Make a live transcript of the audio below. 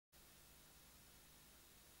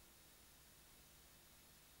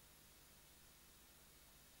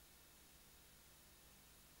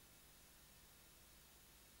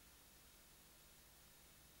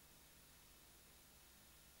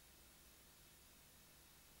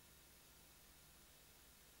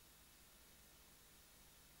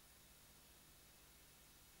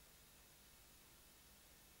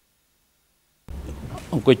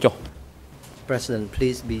អង្គុយចុះ President,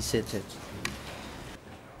 please be seated.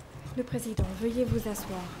 Le Président, veuillez vous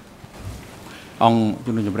asseoir. អង្គ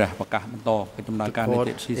ជំនុំជម្រះប្រកាសបន្តកិច្ចដំណើរការនីតិ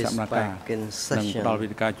វិធីសម្រាប់ការ back in និង session. ផ្ដល់វិ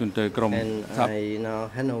ធានការជូនទៅក្រុម And សហ I now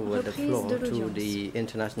hand over the Reprise floor de to l'audience. the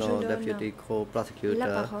International Je donne Deputy la Co-Prosecutor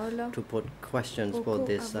parole to put questions au for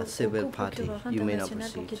this civil co-procureur party. You may now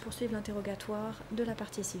international pour qu'il proceed. poursuive l'interrogatoire de la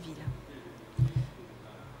partie civile.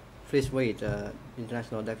 Please wait,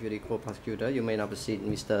 International Deputy Co-Prosecutor. You may now proceed,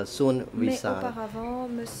 Mr. Sun Mais Visal. auparavant,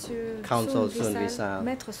 Monsieur Counsel Sun Sun Visal, Visal.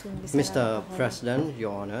 Maître Sun Visal, a la Mr. parole. President,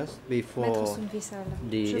 Your Honors, Maître before Sun Visal,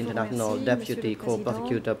 the je vous International remercie, Deputy Monsieur le Président.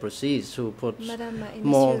 Co-Prosecutor proceeds to put Madame et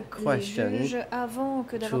more Messieurs les questions juges, avant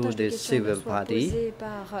que to davantage de this questions ne civil soient party. posées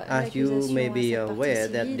par As you may l'accusation be à cette aware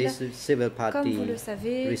partie that civile, this civil comme vous party le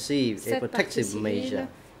savez, received a cette partie protective civile measure.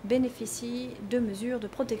 bénéficie de mesures de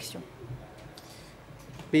protection.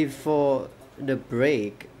 Before the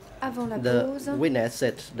break, Avant la the pause, witness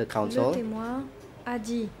said the le counsel. témoin a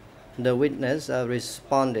dit The witness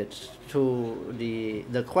responded to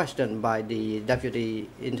the question by the Deputy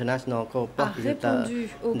International a Co-Prosecutor répondu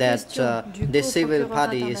aux that questions du the civil co-procureur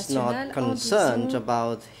party is not international en concerned disant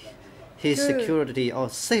about his que security or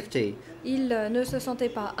safety. il ne se sentait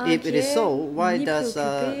pas If it is inquiet so, why ni does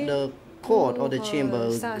préoccupé the court or the pour,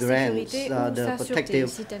 chamber sa grants sécurité ou the sa sûreté. protective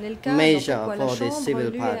Si tel est le cas, measure alors pourquoi for la this Chambre civil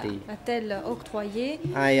lui party? a-t-elle octroyé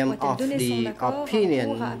I am ou a-t-elle of donné son the accord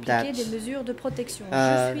opinion pour appliquer that des mesures de protection?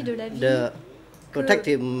 Je suis de l'avis the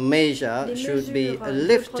protective measure les should be mesures de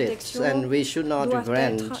lifted protection and we should not doivent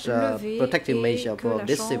grant être levées protective et measure que for la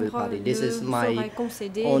this civil Chambre party. This ne is my saurait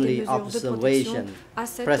concéder des only mesures de protection observation. à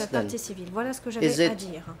cette President, partie civile. Voilà ce que is j'avais à it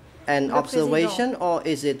dire. an Le observation or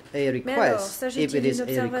is it a Mais alors, request? s'agit-il If it is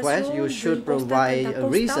d'une a request, you observation, should d'une constat, provide d'un constat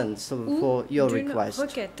reasons for ou your d'une request.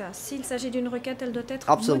 requête? S'il s'agit d'une requête, elle doit être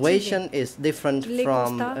Observation motivée. is different Les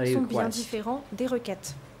from constats a sont bien request. différents des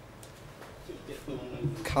requêtes.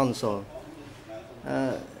 Counsel,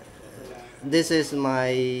 this is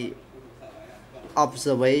my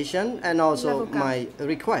observation and also L'avocat. my Il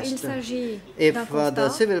request. s'agit If d'un the constat,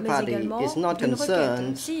 civil mais party également is not d'une concerned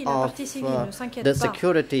requête. Si la of partie civile ne s'inquiète the pas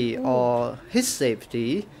security ou or his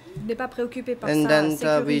safety, n'est pas préoccupé par and sa then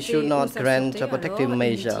sécurité we should ou not sa grant sûreté, a protective alors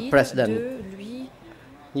measure. inutile President, de lui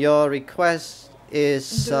your request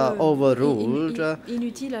is overruled.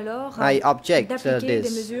 Inutile alors I object d'appliquer des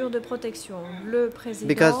this mesures de protection. Le président,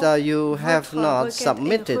 because you have votre not requête est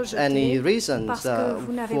submitted rejetée any reasons parce que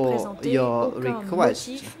vous n'avez for présenté your aucun request.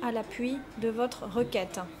 motif à l'appui de votre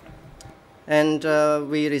requête. And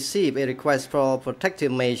we receive a request for protective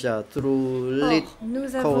measure through lead Or,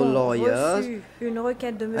 nous avons co-lawyers, reçu une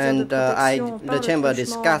requête de mesures de and protection par the chamber le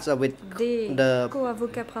discussed with des the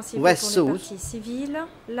co-avocats principaux West pour les Suits parties civiles.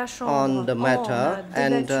 La Chambre on the matter, en a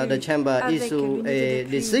and débattu the chamber avec issue l'unité a des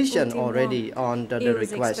plus decision hauts témoins already on the et aux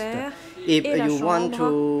request. experts, If et la you want to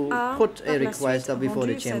Chambre a, put a par la request suite, before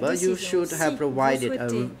the rendu sa chamber, you décision. should Si have vous provided a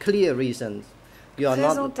souhaitez clear reason. You are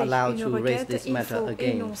not présenter allowed une to raise requête, this il matter faut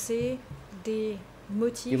again. énoncer des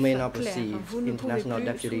motifs You may now clairs. proceed, Vous ne pouvez International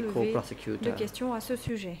plus Deputy soulever de Co-Prosecutor. questions à ce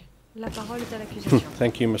sujet. La parole est à l'accusation.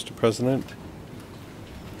 Thank you, Mr. President.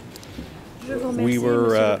 Je vous remercie, We were,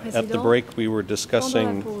 Monsieur le at the Président. break, we were Pendant la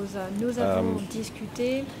discussing pause, nous avons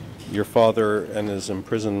discuté your father and his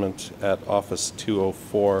imprisonment at Office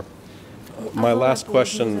 204. My avant la last pause,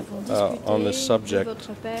 question nous avons on discuté this de subject,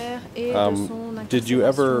 votre père et de son did you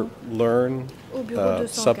ever incarcération learn au bureau 204.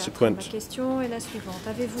 subsequent, Ma question est la suivante.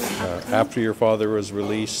 Avez-vous appris after your father was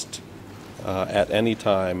released, at any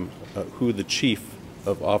time, who the chief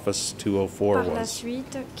of Office 204 par la was?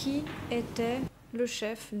 suite qui était le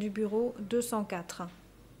chef du bureau 204?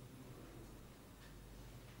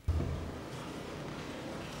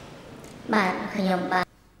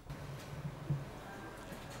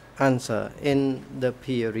 Answer. In the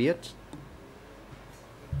period,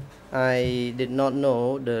 I did not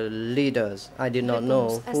know the leaders. I did not know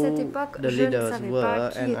Réponse. À cette who époque, the je ne leaders savais were, pas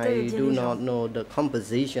qui and étaient les I do dirigeants. not know the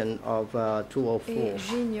composition of Et 204.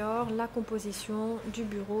 j'ignore la composition du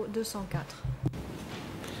bureau 204.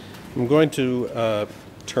 I'm going to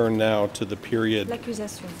turn now to the period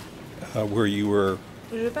L'accusation. where you were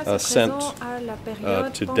Je passe à sent présent à la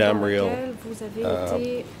période to pendant Damreel, laquelle vous avez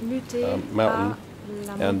été muté Mountain, à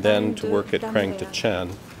la and then montagne to de work at Krang Damreel. Chen.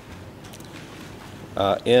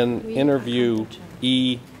 In Oui, interview à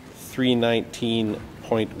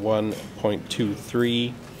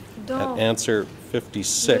E319.1.23 Dans at answer le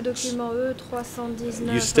 56, document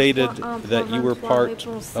E319, you stated that you were 1.23, part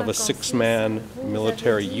réponse of a 56, six-man vous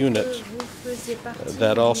military avez dit que unit vous faisiez partie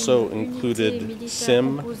that also d'une unité included militaire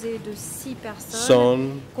Sim, composée de 6 personnes, Son,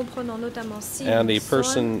 comprenant notamment Sim, and a Son,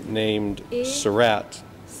 person named et Surratt,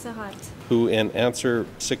 Montserrat, who in answer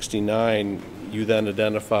 69 you then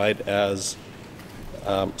identified as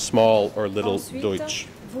small or little ensuite, Deutsch.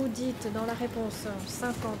 vous dites dans la réponse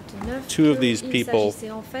 59 Two of these qu'il people,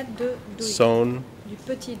 s'agissait en fait de Douy, Sohn, du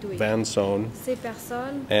petit Douy. Van Sohn, Ces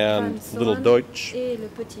personnes, and Van Sohn Little Deutsch, et le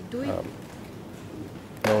petit Douy,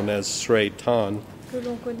 known as Srey Tan, que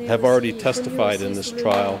l'on connaît have aussi, already connu testified aussi in sous this le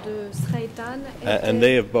trial, nom de Sreytan, and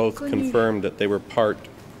they have both connus. confirmed that they were part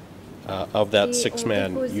of Et that ont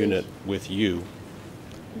six-man déposé unit with you.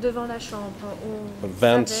 Devant la chambre, on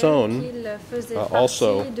Van savait Sohn, qu'il faisait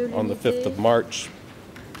also partie de on the 5th of l'unité March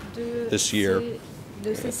de this year,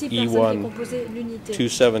 de ces 6 E1 personnes qui composaient l'unité. En mars,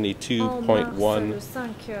 272.1 le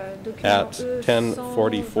 5, document at E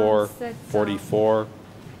 10:44:44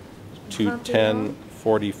 to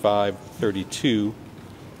 10:45:32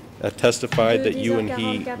 testified that you and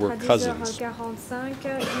he were cousins.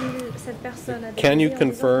 Can you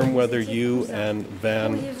confirm whether you and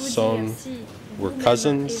Van Sohn were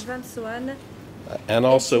cousins, and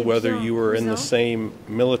also whether you were in the same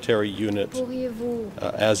military unit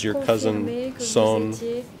as your cousin Sohn,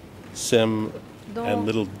 Sim, and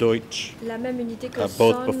Little Deutsch,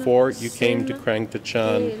 both before you came to Krang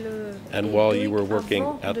Tachan and while you were working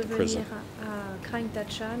at the prison? Krang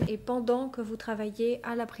Tachan et pendant que vous travailliez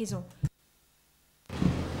à la prison.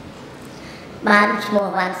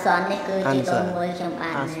 Answer.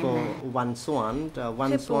 As for Van Sohn,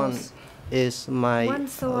 Van Sohn is my Van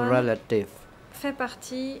Sohn relative. Fait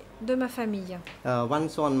partie de ma famille. Van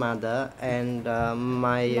Sohn mother and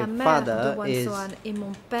my La mère father de Van is Sohn et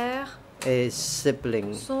mon père a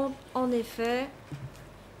sibling. sont en effet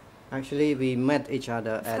Actually, we met each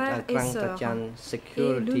other at frères et Krang sœurs. Tachan Et nous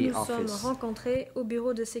security nous sommes office. rencontrés au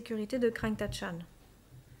bureau de sécurité de Krang Tachan.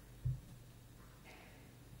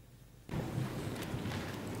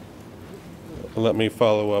 Let me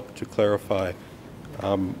follow up to clarify.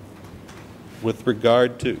 With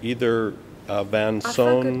regard to either Van Afin que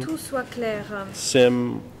Sohn, tout soit clair,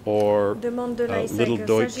 Sim, or demande de Little l'AISEC,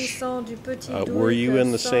 Deutsch, s'agissant du petit were you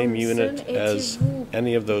in the same Sohn, unit as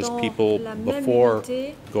any of those dans people la même before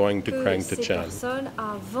unité going to que Krang ces Tachan? personnes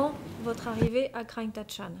avant votre arrivée à Krang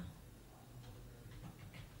Tachan?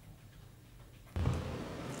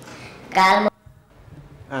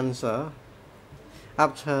 Answer.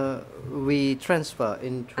 After we transfer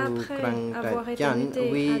into Après Krang avoir été Tachan, mutés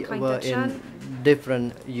à we Krang were Tachan, in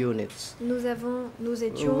different units. nous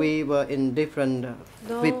étions We were in different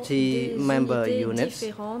dans 50 des member unités units,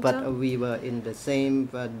 différentes. but we were in the same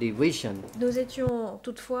division. Nous étions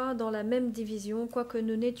toutefois dans la même division, quoique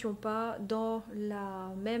nous n'étions pas dans la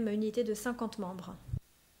même unité de 50 membres.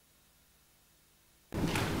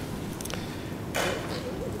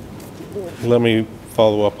 Let me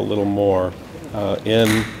follow up a little more.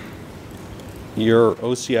 In your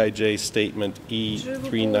OCIJ statement Je vous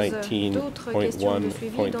pose d'autres questions de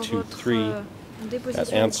suivi dans E319.1.23, votre déposition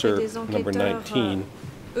at answer auprès des number enquêteurs 19,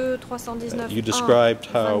 E319 you described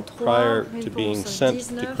how 23, prior to being réponse sent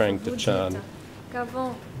to 19, Krang vous Tachan, dites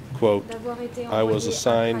qu'avant quote, d'avoir été I was envoyé à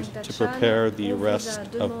assigned Krang to Tachan, prepare the on vous a arrest of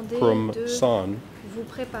demandé Prum de San, vous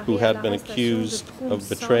préparer who à had been l'arrestation accused de Prum of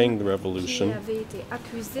San, betraying the qui revolution avait été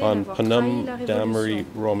accusé on d'avoir trahi Panam la Damri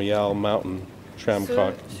révolution. Romial Mountain, Tramcock Sur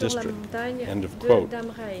la District. montagne End of de quote.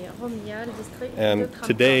 Damrei, Romial, district de And Tramcock.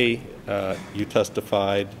 today you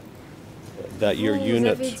testified that your Vous unit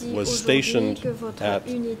avez dit was aujourd'hui stationed que votre at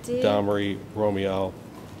unité Damri Romial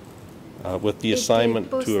with the était assignment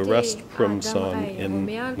to postée arrest à Prum San Damrei, in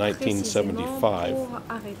Romial, précisément 1975. pour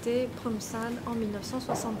arrêter Prum San en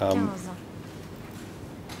 1975.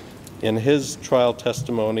 In his trial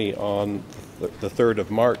testimony on the 3rd of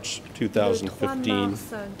March Le 3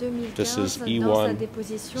 2015, mars 2015, this is dans sa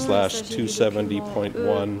déposition, il s'agit du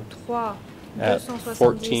document E3 at 270.1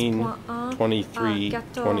 14:23:27 à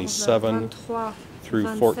 14:23 through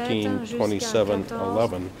 27 jusqu'à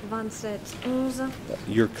 14:27:11. 14:27:11.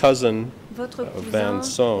 Your cousin Votre cousin Van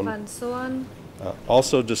Sohn Van Sohn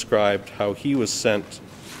also described how he was sent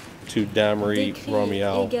to Damri décrit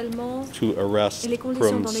Romial également to arrest les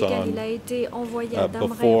conditions Prum dans lesquelles il San a été envoyé à Damrei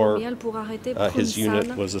before Romial pour arrêter Prum his unit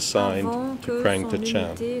San was assigned avant to que Krang son Tachan.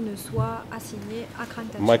 unité ne soit assignée à Krang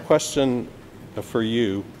My Tachan. question for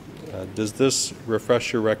you, does this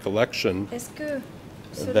refresh your recollection Est-ce que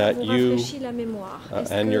cela that vous you rafraîchit la mémoire?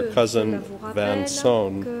 Est-ce and que your cousin cela vous Van rappelle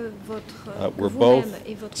Sohn que were vous-même both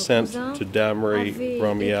et votre sent cousin to Damri avez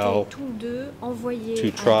Romial été tous deux envoyés to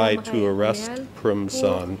à try Damrei to arrest Romial Prum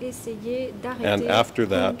San, pour essayer and d'arrêter after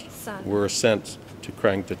that Prum San. were sent to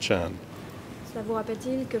Krang Tachan? Cela vous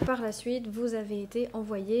rappelle-t-il que par la suite, vous avez été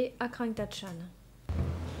envoyé à Krang Tachan?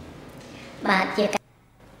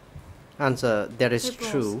 Answer. That is Réponse.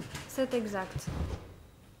 true. C'est exact.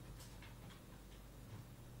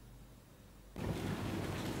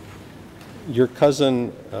 Your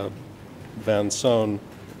cousin Van Son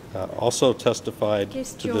also testified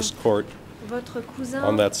to this court Votre cousin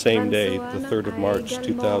on that same day, Van the Soane 3rd of March a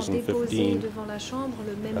également déposé 2015. devant la Chambre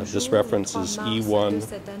le même This jour, le reference 3 is mars de E1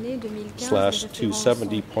 cette année 2015,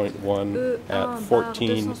 /270.1 at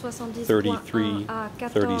 14:33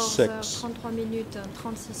 36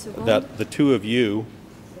 that the two of you,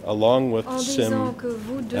 along with Sim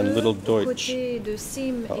and Little Deutsch,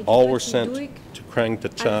 all were sent to Krang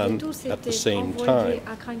Tachan at the same time.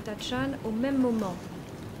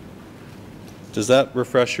 Does that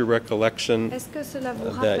refresh your recollection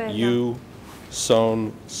that you,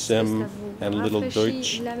 Son, Sim, and Little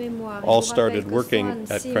Deutsch all started working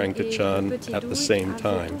at Krang Tachan at the same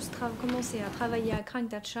time?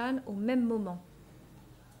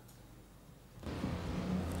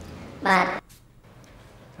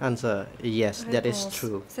 Answer, yes, that is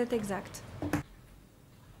true. C'est exact.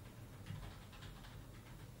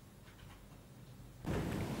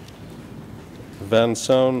 Van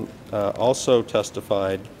Son also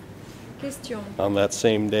testified Question. on that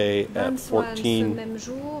same day at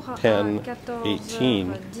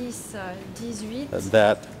 14:10:18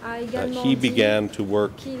 that he began to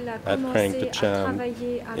work at Krang Tachan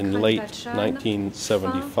in late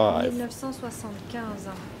 1975.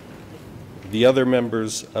 The other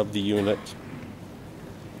members of the unit,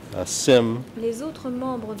 Sim,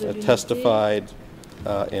 testified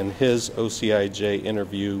in his OCIJ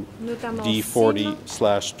interview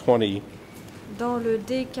D40/20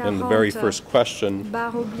 in the very first question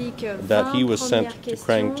that he was sent to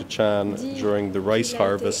Krang Tachan during the rice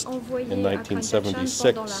harvest in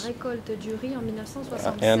 1976.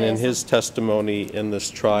 And in his testimony in this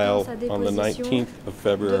trial on the 19th of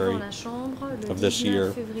February of this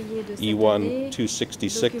year, E1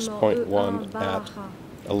 266.1 at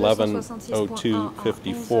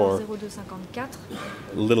 11:02:54,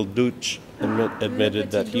 Little Deutsch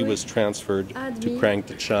admitted that he was transferred to Krang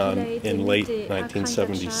Tachan in late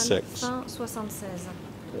 1976.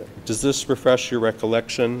 Does this refresh your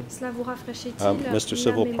recollection, Mr.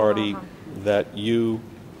 Civil Party, that you,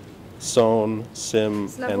 Son, Sim,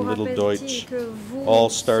 and Little Deutsch all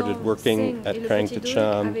started working at Krang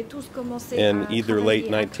Tachan in either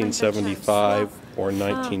late 1975 or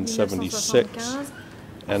 1976?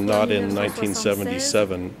 And not in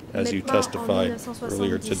 1977, as you testified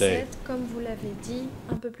earlier today? Comme vous l'avez dit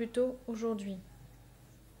un peu plus tôt aujourd'hui.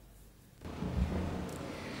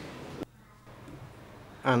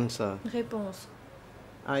 Answer. Réponse.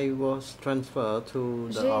 I was transferred to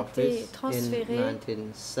the office in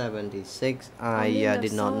 1976. I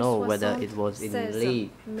did not know whether it was in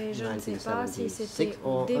late 1976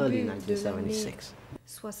 or early 1976.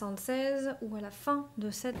 76 ou à la fin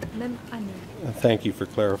de cette même année. Thank you for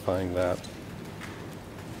clarifying that.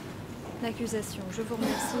 L'accusation. Je vous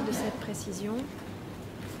remercie de cette précision.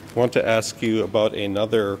 I want to ask you about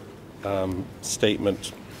another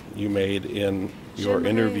statement you made in your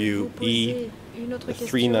interview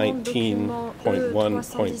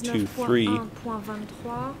E319.1.23,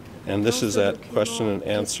 and this is at question and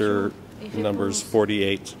answer numbers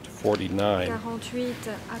 48 to 49. 48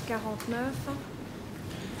 à 49.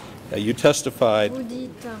 You testified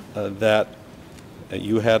that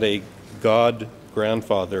you had a god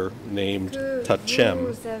grandfather named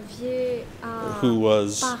Tachem, who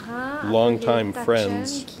was longtime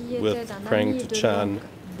friends with Krang Tachan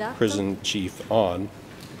prison chief An,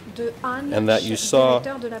 and that you saw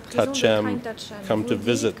Tachem come to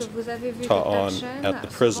visit Ta'an at the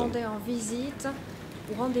prison.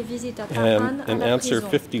 And in answer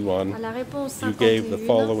 51, you gave the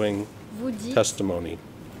following testimony.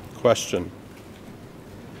 Question: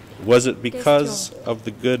 was it because of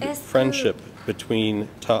the good friendship between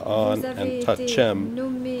Ta'an and Tachem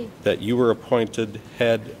that you were appointed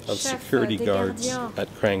head of security guards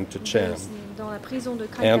at Krang Tachan?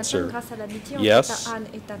 Answer: yes,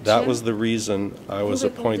 that was the reason I was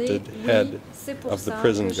appointed head of the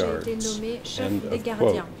prison guards. End of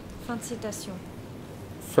quote.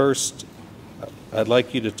 First, I'd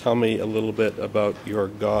like you to tell me a little bit about your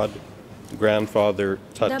god grandfather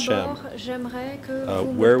Tachem.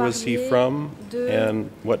 Where was he from and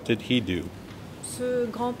what did he do? Ce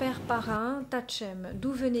grand-père parrain, Tachem,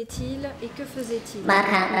 d'où venait-il et que faisait-il?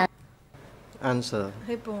 Answer.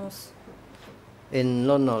 Réponse. In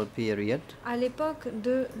Lon Nol period, à l'époque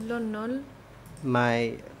de Lon Nol,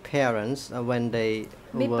 my parents, when they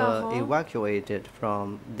were evacuated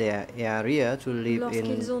from their area to live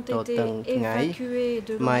in Toteng Ngai,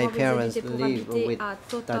 my parents lived with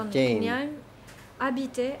Tachem.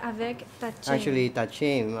 Habitaient avec Tachem. Actually,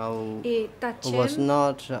 Tachem was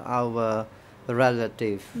not our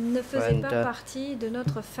relative. Ne faisait pas partie de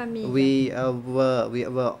notre famille. We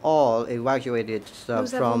were all evacuated from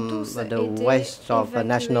the west of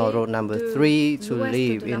National Road number 3 to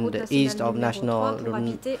live in the east of National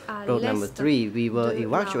Road number 3. We were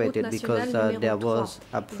evacuated because there was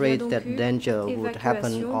afraid that danger would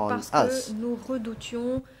happen on us. Nous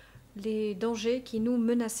redoutions les dangers qui nous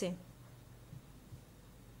menaçaient.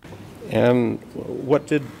 And what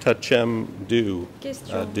did Tachem do?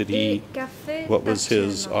 Did he, what was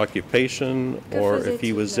his occupation, or if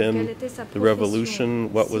he was in the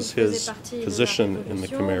revolution, what was his position in the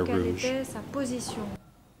Khmer Rouge?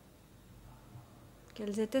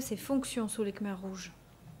 Quelles étaient ses fonctions sous les Khmer Rouges?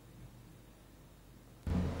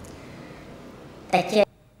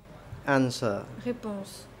 Answer.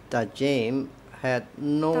 Réponse. Tachem had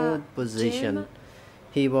no position.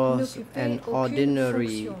 He was an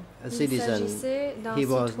ordinary citizen. He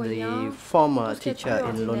was the former teacher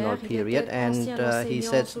in Lon Nol period, and he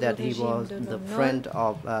said that he was the friend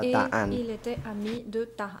of Ta An. Il était ami de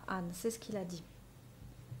Ta An, c'est ce qu'il a dit.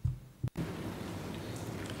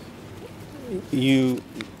 You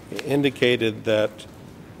indicated that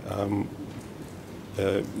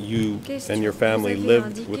you and your family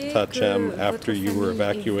lived with Tachem after you were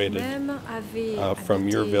evacuated from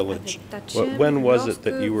your village. When was it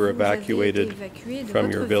that you were evacuated from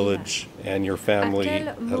your village and your family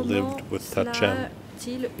lived with Tachem?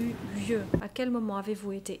 À quel moment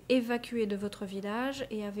avez-vous été évacué de votre village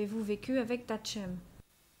et avez-vous vécu avec Tachem?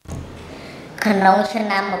 It was in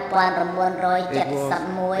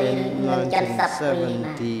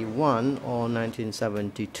 1971 or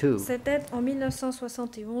 1972. C'était en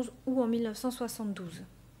 1971 ou en 1972.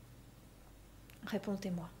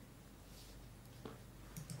 Répondez-moi.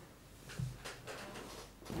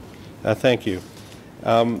 Thank you.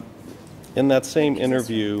 In that same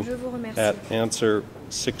interview, at answer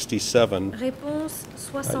 67,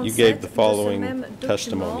 you gave the following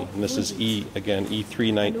testimony, and this is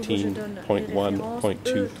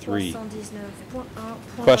E319.1.23.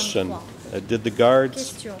 Question, did the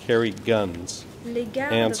guards carry guns?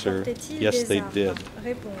 Answer, yes they did.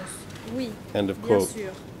 End of quote.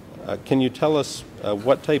 Can you tell us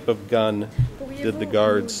what type of gun did the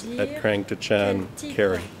guards at Krang Tachan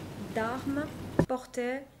carry? D'armes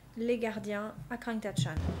portaient les gardiens à Krang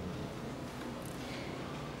Tachan?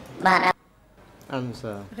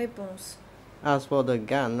 Answer. Réponse. As for the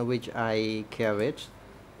gun which I carried,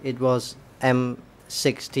 it was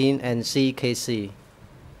M16 and CKC.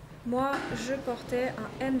 Moi, je portais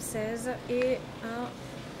un M16 et un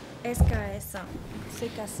SKS.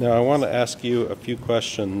 Now, I want to ask you a few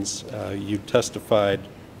questions. You testified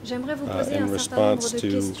in response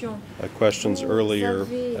to questions earlier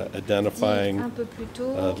identifying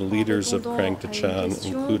the leaders of Krang Tachan,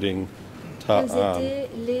 including Ta An.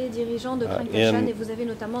 In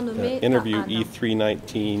interview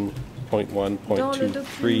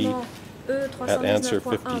E319.1.23, at answer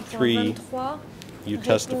 53, you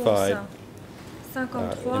testified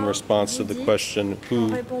in response to the question,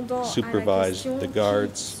 who supervised the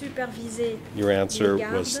guards? Your answer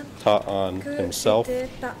was Ta An himself.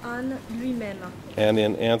 And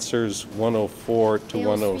in answers 104 to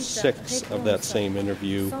 106 of that same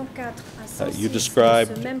interview, you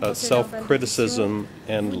described self-criticism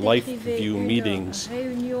and life view meetings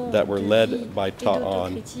that were led by Ta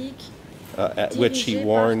An, at which he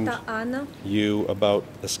warned you about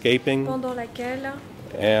escaping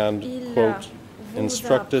and, quote,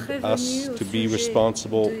 instructed us to be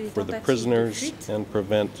responsible for the prisoners and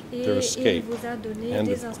prevent their escape. End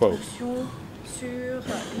of quote.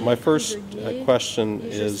 My first question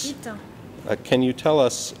is, can you tell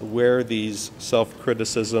us where these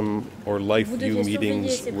self-criticism or life view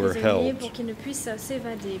meetings were held?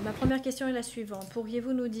 Ma première question est la suivante.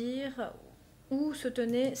 Pourriez-vous nous dire où se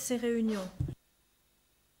tenaient ces réunions?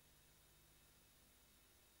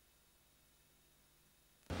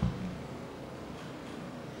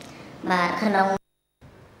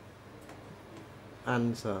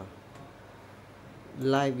 Answer.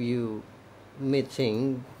 Live view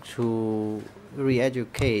meeting to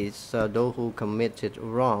re-educate those who committed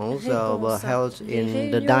wrongs were held in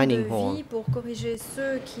the dining hall. Pour corriger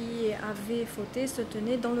ceux qui avaient fauté se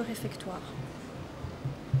tenaient dans le réfectoire.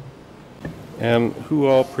 And who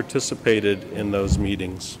all participated in those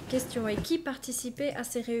meetings? Question, et qui participait à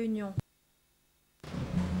ces réunions?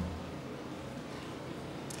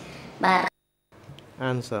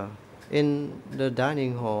 Answer. In the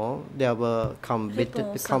dining hall, there were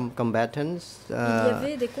combatants,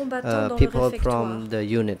 people from the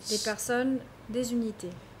units. Des personnes, des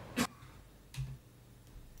unités.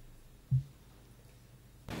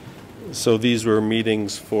 So these were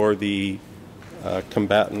meetings for the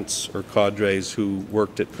combatants or cadres who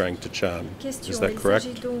worked at Krang Tachan. Is that correct?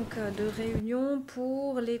 Il s'agit donc de réunions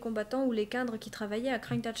pour les combattants ou les cadres qui travaillaient à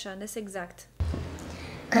Krang Tachan. Est-ce exact?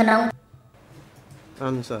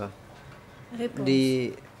 Answer. Réponse.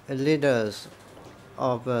 The leaders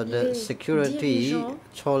of the security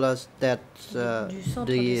told us that the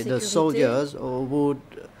soldiers would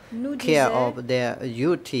care of their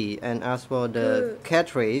duty, and as for the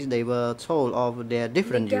cadres, they were told of their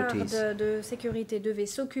different duties. Les gardes de sécurité devaient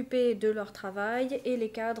s'occuper de leur travail et les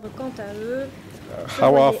cadres, quant à eux,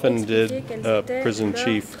 how often did a prison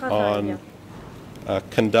chief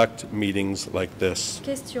conduct meetings like this?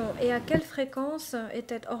 Question. Et à quelle fréquence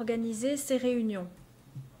étaient organisées ces réunions?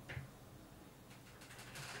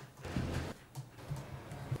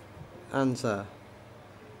 Answer.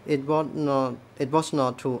 It was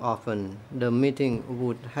not too often. The meeting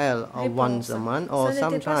would held once a month, or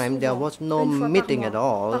sometimes there was no meeting at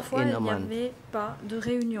all in a month. Parfois, il n'y avait pas de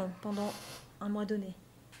réunion pendant un mois donné.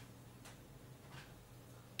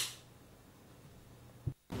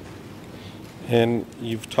 And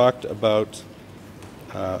you've talked about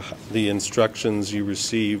the instructions you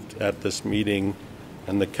received at this meeting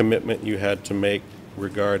and the commitment you had to make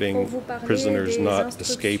regarding prisoners not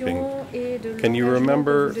escaping. Can you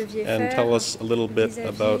remember and tell us a little bit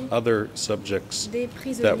about other subjects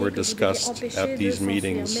that were discussed at these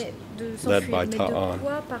meetings led by Ta'an? De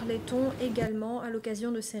quoi parlait-on également à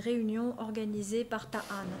l'occasion de ces réunions organisées par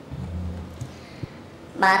Ta'an?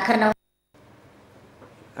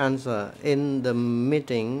 Answer. In the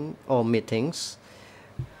meeting or meetings,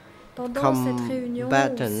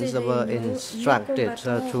 combatants were instructed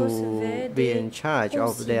to be in charge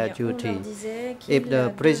of their duty. If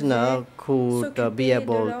the prisoner could be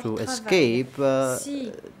able to escape,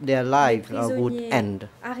 their life would end.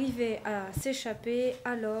 Arrivaient à s'échapper,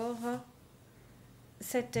 alors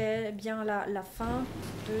c'était bien la fin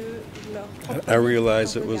de leur propre vie. I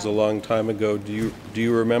realize it was a long time ago. Do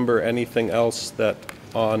you remember anything else that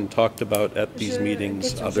On talked about at these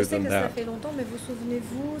meetings other than that? Ça fait longtemps, mais vous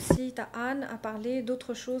souvenez-vous si Ta'an a parlé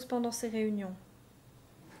d'autre chose pendant ces réunions?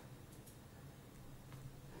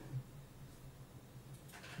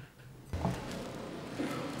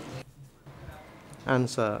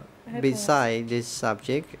 Answer. Besides this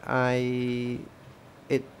subject,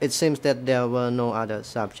 it seems that there were no other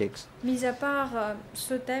subjects. Mis à part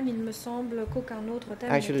ce thème, il me semble qu'aucun autre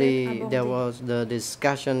thème Actually, n'était abordé. there was the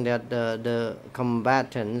discussion that the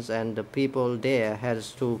combatants and the people there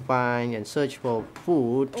has to find and search for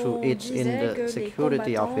food to eat in the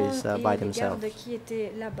security office by themselves. Les gardes qui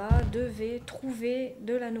étaient là-bas devaient trouver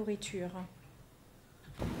de la nourriture.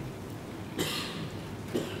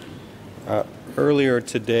 Earlier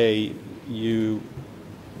today, you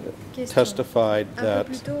testified that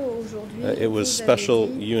it was special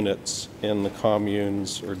units in the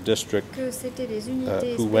communes or district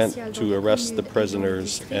who went to arrest the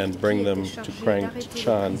prisoners and bring them to Krang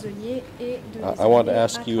Tachan. I want to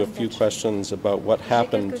ask you a few questions about what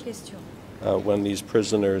happened when these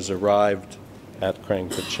prisoners arrived at Krang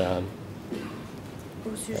Tachan.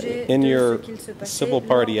 In your civil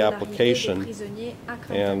party application,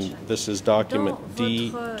 and this is document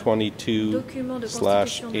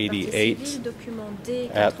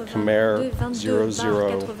D22/88 at Khmer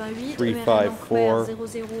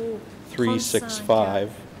 00354-365,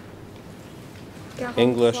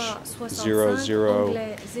 English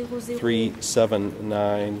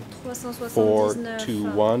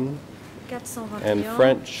 00379-421, and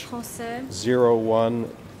French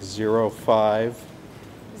 0105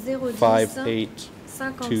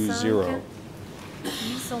 5820.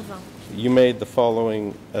 You made the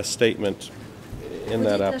following statement in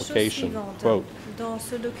that application, quote,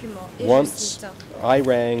 "Once I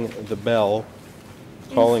rang the bell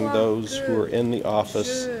calling those who were in the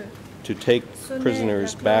office to take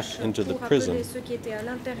prisoners back into the prison,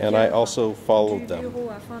 and I also followed them."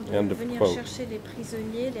 End of quote.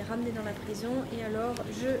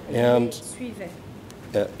 And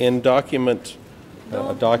in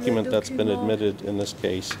a document that's been admitted in this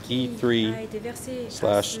case,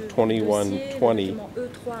 E3/2120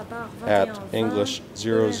 at English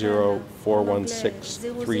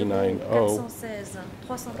 00416-390.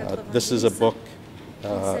 This is a book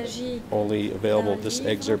only available, this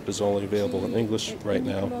excerpt is only available in English right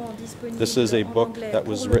now. This is a book that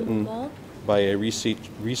was written by a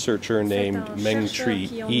researcher named Meng Tri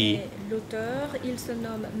Yi,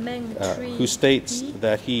 who states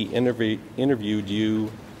that he interviewed you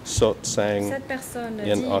Sot Sang Cette personne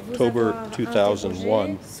in dit October vous avoir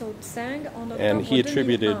 2001, Sot Sang en octobre and he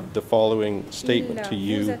attributed 2001. the following statement to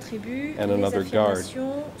Il vous you attribue and les another guard.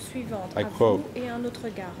 affirmations suivantes I à quote, vous et à un autre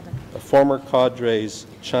garde. Former cadres Je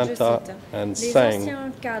Chanta cite, and les Sang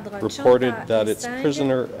anciens cadres reported Chanta that et its Sang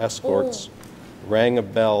prisoner escorts rang a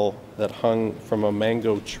bell that hung from a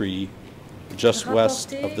mango tree just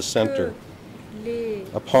west of the center.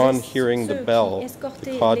 Upon hearing the bell,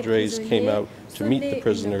 the cadres came out to meet the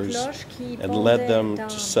prisoners and led them to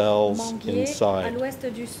cells inside.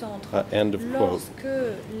 End of quote.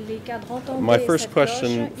 My first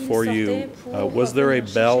question for you, was there a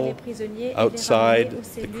bell outside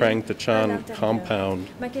the Krang Tachan compound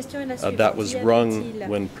that was rung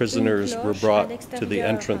when prisoners were brought to the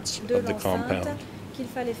entrance of the compound? Qu'il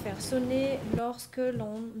fallait faire sonner lorsque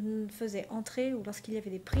l'on faisait entrer ou lorsqu'il y avait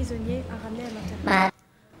des prisonniers à ramener à l'intérieur.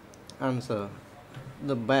 Answer.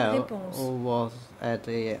 The bell was at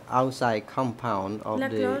the outside compound of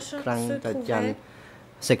the Krang Tachan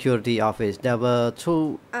security office. There were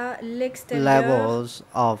two levels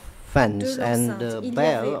of fence and the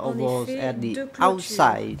bell was at the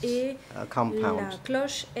outside compound. La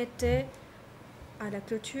cloche était à la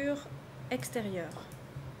clôture extérieure.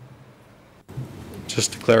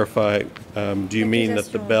 Just to clarify, do you mean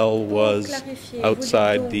that the bell was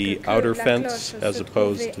outside the outer fence as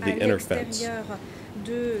opposed to the inner fence?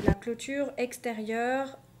 De la clôture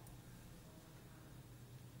extérieure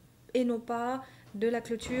et non pas de la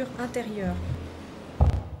clôture intérieure.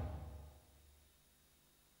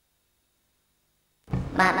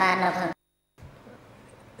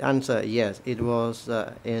 Answer, yes, it was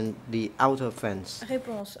in the outer fence.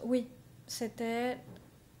 Réponse, oui, c'était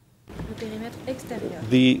le périmètre extérieur.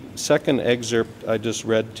 The second excerpt I just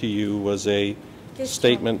read to you was a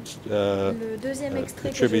statement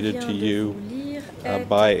attributed to you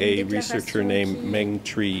by a researcher named Meng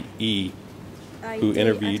Tri Yi, who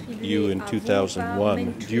interviewed you in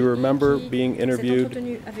 2001. Do you remember being interviewed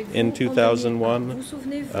in 2001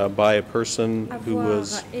 by a person who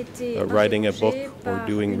was writing a book or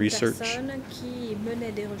doing research? Qui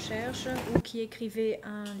menait des recherches ou qui écrivait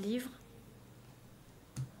un livre?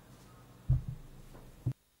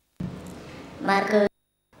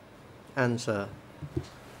 Answer.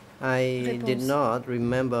 I did not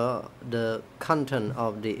remember the content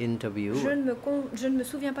of the interview. Je ne me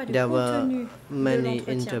souviens pas du There were contenu many de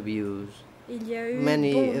l'entretien. interviews. Il y a eu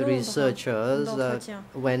Many bon researchers d'entretiens.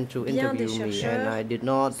 went to interview me, and I did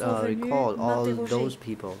not recall all those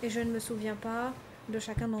people. Et je ne me souviens pas de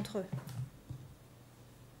chacun d'entre eux.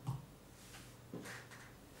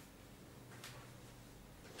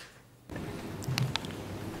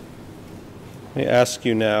 Let me ask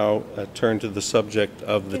you now, turn to the subject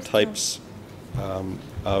of the types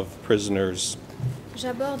of prisoners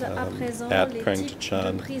J'aborde à présent at les Krang types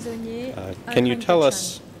Tachan. de prisonniers à Can you Krang tell Tachan.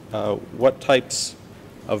 us what types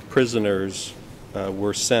of prisoners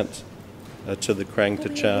were sent to the Krang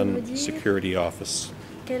Tachan security office?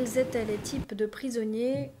 Quels étaient les types de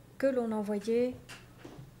prisonniers que l'on envoyait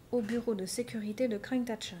au bureau de sécurité de Krang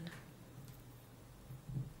Tachan?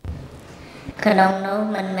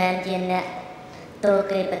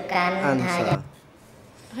 Answer.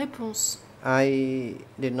 Réponse. I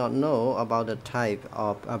did not know about the type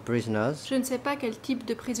of prisoners. Je ne sais pas quel type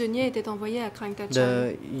de prisonniers était envoyé à Krang Tachan.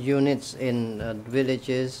 The units in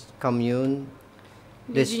villages, communes,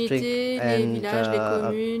 districts, and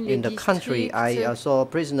in the country, I saw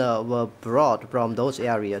prisoners were brought from those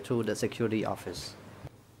areas to the security office.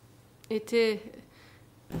 Était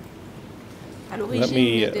à Let l'origine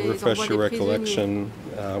me des refresh envois your des prisonniers. recollection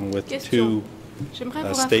with Question. two J'aimerais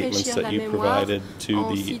vous statements rafraîchir that la you mémoire provided to en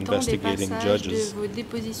the citant des investigating passages de judges. vos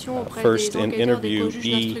dépositions auprès First, des in enquêteurs des interview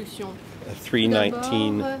co-juges d'instruction.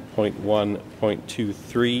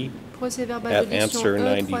 319.1.23, Procès-verbal at d'audition answer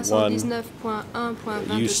 91,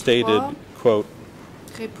 319.1.23. you stated, quote,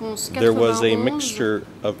 Réponse there was a 91. mixture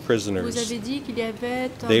of Vous prisoners. avez dit qu'il y avait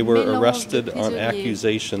un They were mélange de arrested on prisonniers.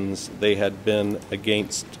 accusations they had been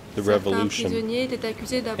against the Certains revolution. prisonniers étaient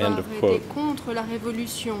accusés d'avoir End of été quote. contre la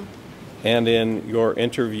révolution. And in your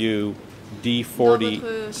interview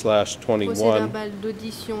D40/21 Procès-verbal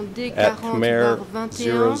d'audition at Khmer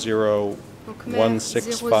D40/21.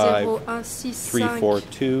 00165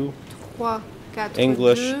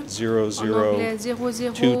 English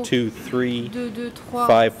 00223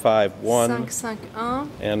 551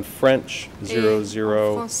 and French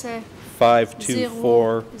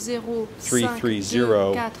 00524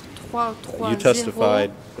 330. You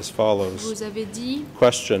testified as follows. Vous avez dit,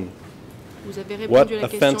 Question. Vous avez What répondu à la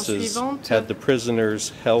question offenses suivante. had the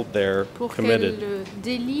prisoners held there Pour committed? quel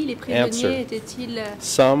délit les Answer. prisonniers étaient-ils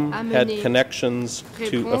Some had amenés? connections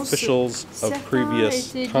to Réponse. officials of Certains previous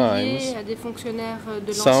étaient liés times. à des fonctionnaires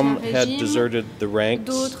de Some l'ancien had régime. deserted the ranks.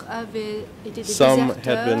 D'autres avaient été des Some had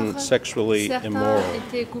déserteurs. been sexually Certains immoral.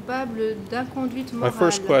 étaient coupables d'inconduite My morale.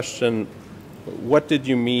 first question, what did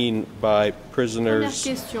you mean by Première prisoners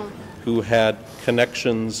question. who had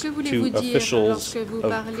connections Que voulez-vous to dire officials lorsque vous of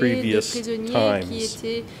parlez de previous prisonniers qui times?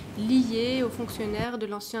 étaient liés aux fonctionnaires de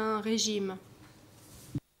l'ancien régime?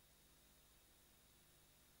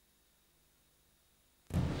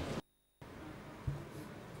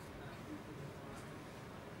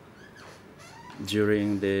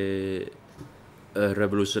 During the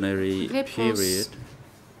revolutionary Réponse. period,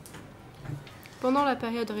 Pendant la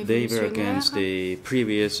période they were révolutionnaire, against the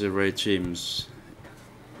previous regimes.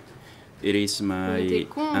 It is on my était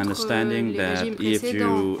contre understanding les that régimes if précédents.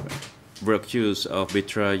 you were accused of Si l'on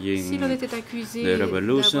betraying était accusé the d'avoir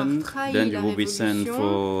revolution, trahi then la you will be sent révolution,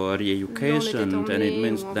 for l'on était re-education, and it emmené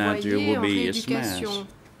means ou that you envoyé will en be rééducation. smashed.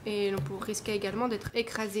 Et l'on risquait également d'être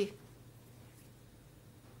écrasé.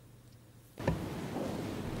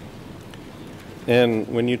 And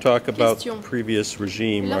when you talk about Question. previous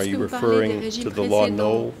regime, are Lorsque you vous parlez des referring régimes to the Lon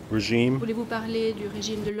précédents, Nol regime? Voulez-vous parler du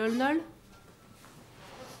régime de Lon Nol?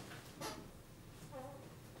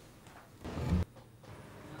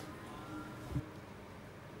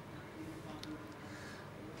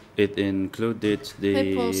 It included the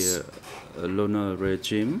Réponse. Lon Nol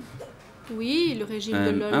regime, Oui, le régime de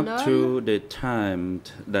and Lon up Nol. to the time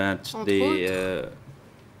that Entre the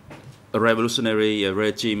revolutionary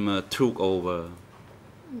regime took over.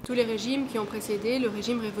 Tous les régimes qui ont précédé le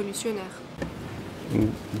régime révolutionnaire.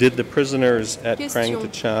 Did the prisoners at Question. Krang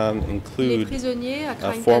Tachan Les include prisonniers à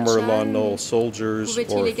Krang former Lon Tachan Nol soldiers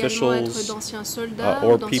pouvaient-ils or également être officials d'anciens soldats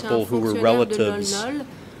or ou d'anciens people who were fonctionnaires de Lon relatives Nol?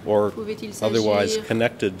 or Pouvait-il otherwise s'agir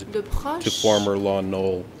connected de to proches former Lon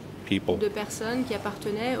Nol people? de personnes qui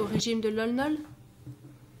appartenaient au régime de Lon Nol?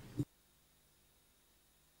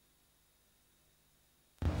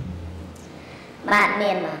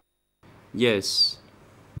 Yes.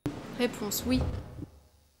 Réponse oui.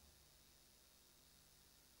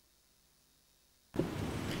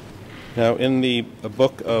 Now, in the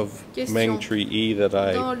book of Question. Meng Tri Yi that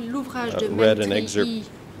Dans I l'ouvrage de read an Meng Tri excerpt Yi,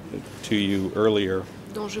 to you earlier,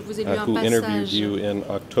 dont je vous ai lu un who interviewed passage, you in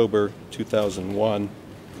October 2001,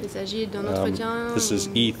 il s'agit d'un entretien this is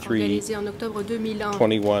E3 organisé en octobre 2001.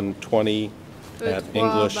 2120 at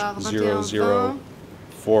English E3/2120,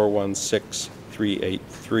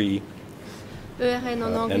 00416383. ERN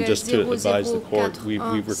en anglais And just to advise the court, we've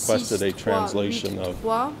requested a 00416383. translation of.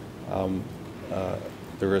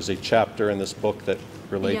 There is a chapter in this book that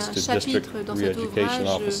relates to district chapitre dans cet re-education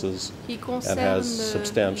ouvrage offices qui and concerne has les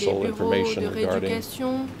substantial bureaux information de regarding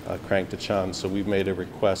rééducation. Krang Tachan. So we've made a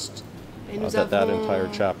request Et nous that that avons entire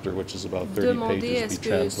chapter, which is about 30 demandé à pages, ce be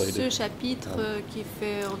que ce translated. chapitre qui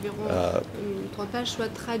fait environ 30 pages soit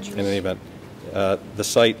traduit. In any event, the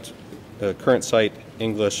site, current site,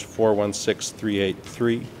 English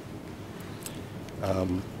 416383.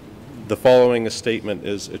 The following statement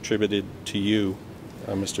is attributed to you,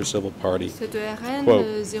 Mr. Civil Party. C'est ERN Quote,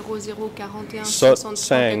 0041 Sut 63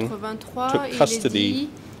 Sang 83. took Il est custody dit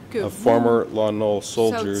que of vous, former Lon Nol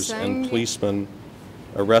soldiers Sang, and policemen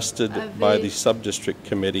arrested by the Subdistrict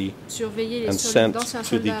Committee surveillez les and sent d'anciens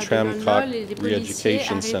to the soldats de Tramcock Lon Nol et les policiers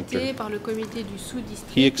Re-Education arrêtés Center. par le comité du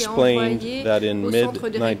sous-district He et explained envoyés that in au centre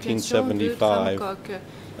de rééducation de mid-1975, Tramcock.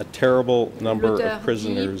 a terrible number L'auteur of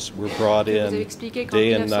prisoners were brought que vous avez in expliqué qu'en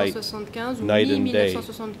day and night, 1975 ou night and day.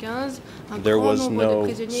 mi-1975, un There grand was nombre no de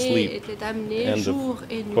prisonniers sleep. étaient amenés End of jour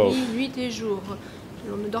et quote. nuit et jour.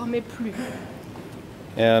 On ne dormait plus.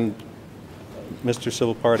 And Mr.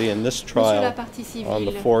 Civil Party, in this Monsieur la trial, partie on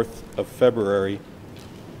the civile, 4th of February,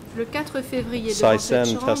 le 4 février devant cette Saisen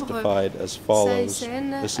chambre, testified as follows.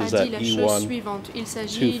 Saisen This a is dit at la chose E1 suivante. Il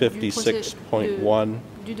s'agit du, 256.1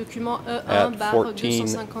 du document at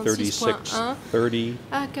E1/256.1 14:36:30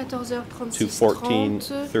 à to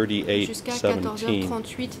 14h36 jusqu'à 14:38:17.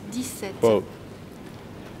 14h38:17. Quote,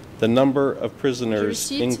 the number of Je prisoners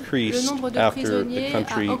cite, le increased nombre de after the prisonniers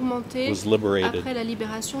country a augmenté was liberated. après la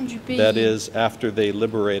libération du pays, That is, after they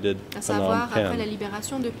liberated à Phnom savoir après la Penh.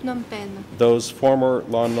 libération de Phnom Penh. Those former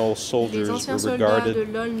Lon Nol Les soldiers anciens were soldats de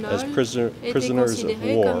regarded Lon as Nol étaient prisoners of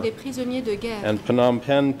considérés war, comme des prisonniers de guerre. and Phnom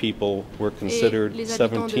Penh people were Et considered les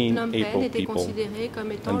habitants de 17 Phnom Penh April étaient people. considérés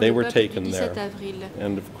comme étant And le they were peuple du taken 17 there. avril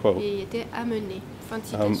End of quote. et étaient amenés. Fin de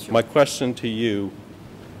citation. My question to you,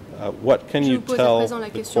 What can Je you vous pose à tell présent la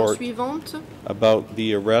the question court suivante. about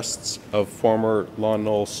the arrests of former Lon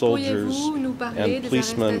Nol soldiers Pourriez-vous nous parler and des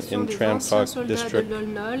policemen arrestations in des anciens Tram Kok soldats de district Lol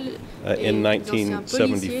Nol in et des anciens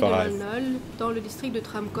policiers de 1975? Lol Nol dans le district de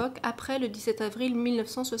Tram Kok après le 17 avril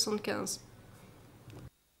 1975?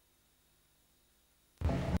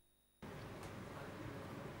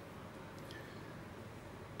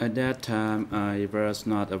 At that time, I was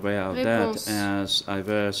not aware of Réponse. that as I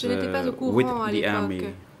was Je n'étais pas au with courant à the army.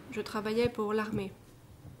 l'époque. Je travaillais pour l'armée.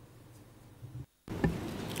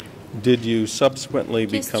 Did you subsequently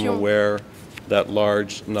become Question. aware that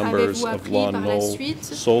large numbers Avez-vous of appris Lon par la Nol suite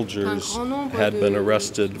qu'un soldiers grand nombre had been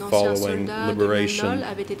arrested d'anciens following soldats de Lon liberation Nol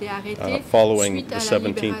avaient été arrêtés following suite the à la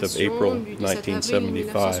 17th of libération April du 17 avril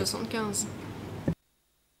 1975? 1975?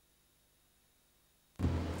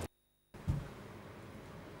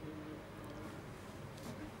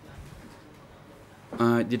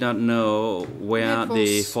 I did not know where the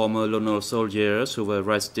Réponse. former Lon Nol soldiers who were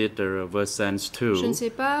arrested were sent Je ne to. sais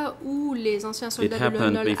pas où les anciens It soldats de Lon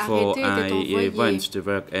happened Nol before arrêtés étaient I envoyés. went to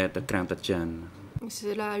work at the Krang Tachan.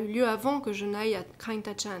 Cela a eu lieu avant que je n'aille à Krang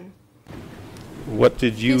Tachan. What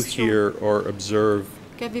did you Question. hear or observe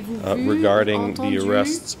Qu'avez-vous vu, regarding entendu the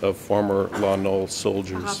arrests of former Lon Nol par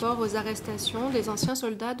soldiers? rapport aux arrestations des anciens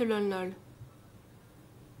soldats de Lon Nol?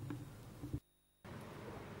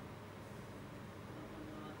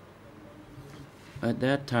 At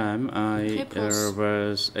that time, I Réponse.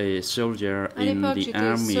 was a soldier À in l'époque, the j'étais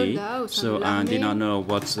army, soldat au sein so de I did not l'armée. know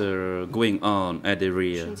what's going on at the Je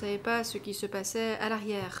rear. ne savais pas ce qui se passait à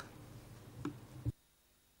l'arrière.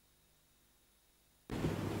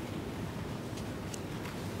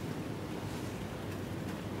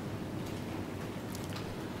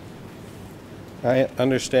 I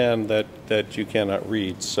understand that you cannot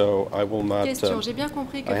read, so I will not. Question. J'ai bien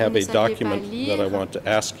compris que I vous have ne a saviez pas document that I lire, want to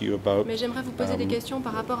ask you about. mais j'aimerais vous poser des questions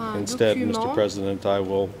par rapport à un Instead, Mr. document. President, I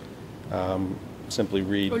will simply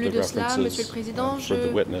read Au lieu the de cela, Monsieur le references Président, for the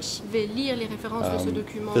je witness. vais lire les références de ce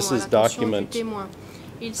document this à is l'attention du document, témoin.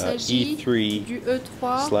 Il s'agit E3 du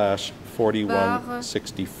E3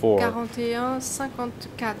 /4164,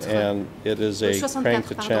 4154. and it is a 64, Krang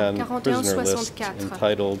pardon, Tachan prisoner list 4164.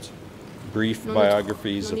 entitled Brief On y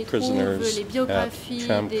Biographies on y of trouve Prisoners les at biographies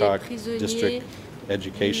Tram des Kok prisonniers District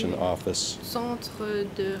Education du Office. Centre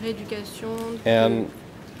de rééducation And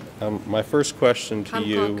de my first question to Tram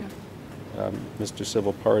you, Kok. Mr.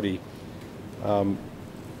 Civil Party,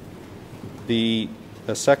 the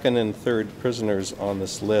second and third prisoners on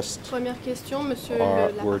this list Première question, Monsieur la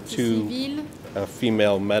were partie two civile.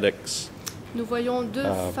 female medics Nous voyons deux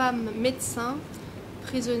femmes médecins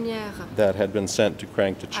prisonnières that had been sent to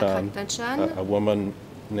Krang à Tachan. Krang Tachan. A woman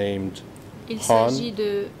named Il Han, s'agit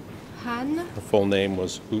de Han, her full name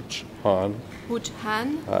was Uch Han, Uch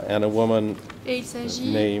Han, and a woman et il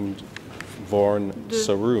s'agit named Vorn de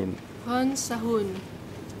Sarun. Vorn Sahun.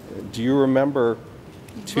 Do you remember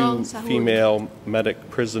two Vorn Sahun. female medic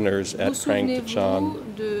prisoners at Vous Krang souvenez-vous Tachan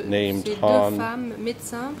de named ces deux Han femmes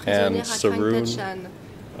médecins prisonnières à Krang Sarun, Tachan,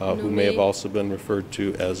 who may have nommées also been referred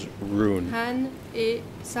to as Rune? Han et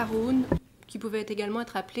Sarun, qui pouvaient également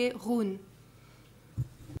être appelées Rune.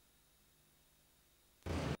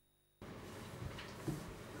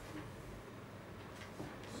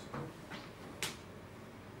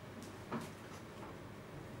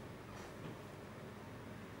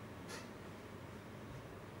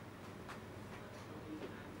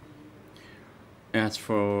 As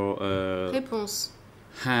for Réponse.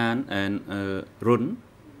 Han and Run,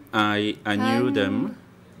 I knew Han them.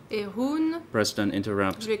 et Rune, President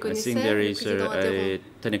interrupt. je les I connaissais, think there le is président a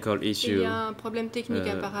interrompt. technical Il issue. y a un problème technique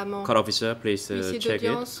apparemment. Court officer, please Huissier check it.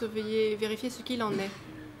 d'audience, veuillez vérifier ce qu'il en est.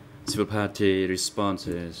 Civil party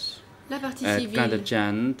responses. La partie At civile. Krang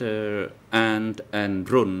Tachan, and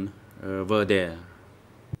Run were there.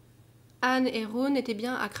 Anne et Rune étaient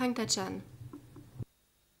bien à Krang Tachan.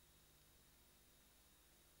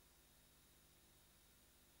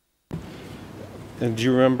 And do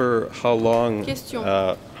you remember how long Question.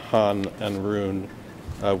 Han and Rune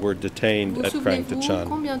were detained Vous at Krang souvenez-vous Tachan?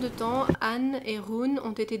 combien de temps Anne et Rune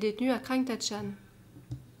ont été détenus à Krang Tachan?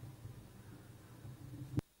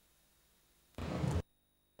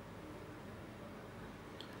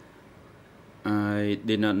 I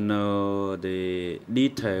did not know the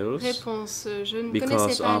details Réponse. Je ne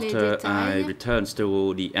because connaissais pas les after I détails. returned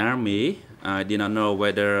to the army, I did not know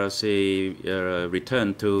whether she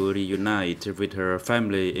returned to reunite with her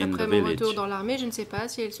family in Après the mon village. retour dans l'armée, je ne sais pas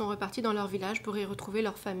si elles sont reparties dans leur village pour y retrouver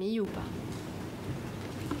leur famille ou pas.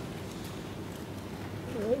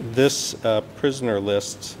 This prisoner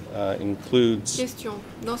list includes Question.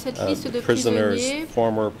 Dans cette liste de prisoners' prisonniers,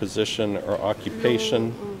 former position or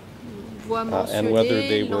occupation, voit and whether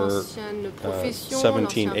they mentionner were l'ancienne profession, 17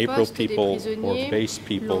 l'ancien April poste des people or prisonniers. base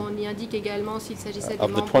people. On y indique également s'il s'agissait des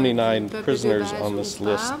Of the membres 29 du peuple de prisoners base on ou this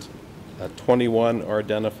pas. list, 21 are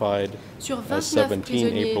identified Sur as 29 17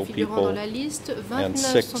 prisonniers April figurant dans people la liste, and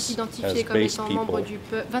 29 sont 6 identifiés as comme base étant membres people. du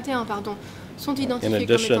peuple. 21, pardon, sont In identifiés comme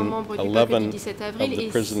étant addition, membres du peuple du 11 17 of avril the et 6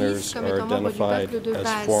 prisoners comme are étant membres du identified peuple de as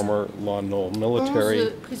base. former Lon Nol military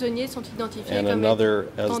 11 prisonniers sont identifiés and comme another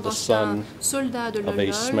as étant the d'anciens son soldats de of a Lon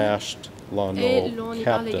Nol. smashed Lon Et Nol l'on y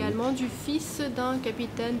parle captain. également du fils d'un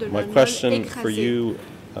capitaine de Lon My Nol question for écrasé. you,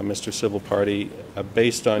 Mr. Civil Party,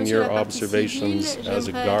 based on Monsieur your la partie observations civile, as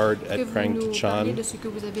a guard j'aimerais at que vous Krang nous Tachan, parliez de ce que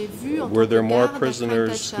vous avez vu en were tant there que more garde à Krang prisoners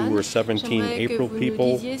Tachan. who were 17 J'aimerais que April vous nous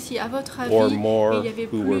people disiez si, à votre or avis, more il y avait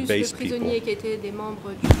who were plus base de people? prisonniers qui étaient des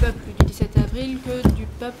membres du peuple du 17 avril que du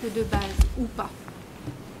peuple de base, ou pas.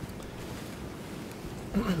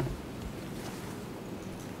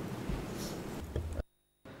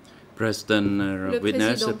 President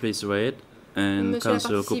witness, Président. please wait. And Monsieur la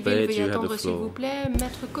Councillor partie civile, Copé, veuillez you have the attendre s'il vous floor. plaît.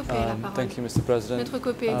 Maître Copé a la parole. Thank you, Mr. President. Maître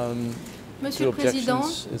Copé. Monsieur Two le Président,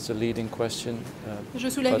 objections. It's a leading question. je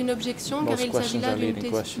soulève but une objection car most il s'agit questions là are d'une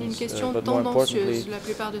leading questions, question but more tendancieuse. importantly, La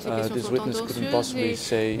plupart de ces questions this sont witness couldn't tendancieuses possibly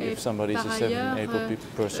say et if somebody is a par 7 ailleurs, April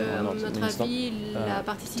person or not. à I notre mean, it's not, avis, la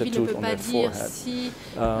partie civile ne tattooed peut on pas their dire forehead. si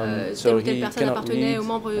So telle ou telle he personne cannot appartenait read, aux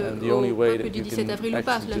membres and the only au way peuple that du you 17 can avril ou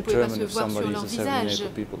pas. actually Cela ne pouvait pas determine se if voir sur somebody leur is a 7 visage.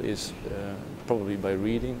 April people is probably by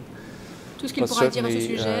reading. Tout ce qu'il But pourra dire à ce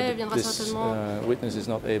certainly, sujet viendra this certainement, witness is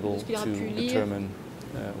not able ce qu'il aura to pu lire. determine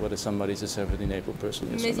whether somebody is a 7 April person.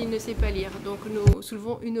 Yes mais or il no. ne sait pas lire. Donc nous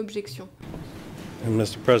soulevons une objection. And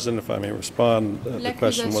Mr. President, if I may respond, the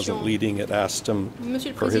question L'accusation. wasn't leading. It asked him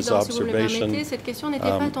Monsieur le for his Président, si vous me le observation. permettez, cette question n'était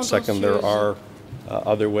pas Second, there tendancieuse. are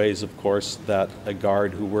other ways, of course, that a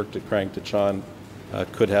guard who worked at Krang Tachan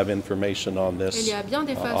could have information on Il this, y a bien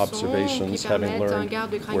des façons observations, qui having permettent à un learned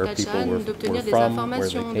garde de Krang where people Tachan were d'obtenir des from, where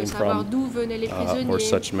informations, they de came savoir from, d'où venaient les or prisonniers,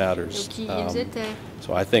 such de matters. qui ils étaient.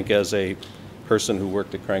 So I think as a person who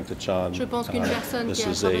worked at Krang Tachan, Je pense qu'une personne this qui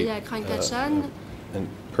a is travaillé à Krang Tachan a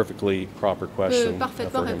perfectly proper peut question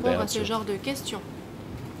parfaitement for him to répondre à ce answer. genre de questions.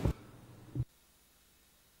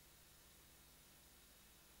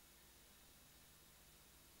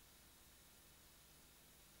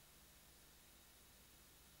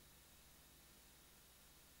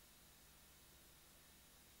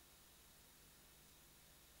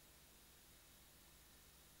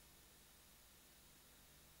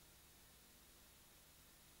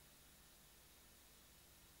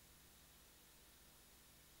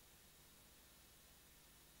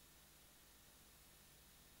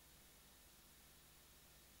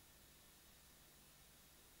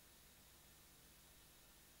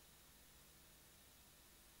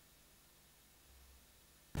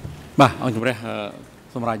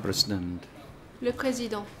 President, Le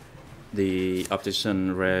Président. the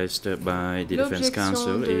objection raised by the Defense L'objection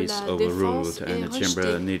Council de is la overruled, défense and est the Chamber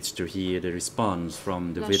rejetée. needs to hear the response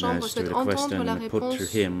from the La Chambre witness to souhaite the entendre question la put to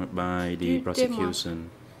réponse him by the du prosecution.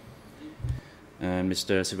 And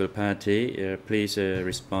Mr. Civil Party, please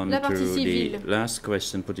respond La to partie the civile. last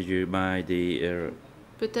question put to you by the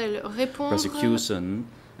Peut-elle répondre prosecution,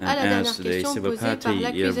 à la and dernière as the question Civil posée par Party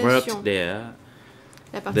l'accusation? worked there,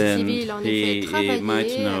 La partie then civile, en he effet, might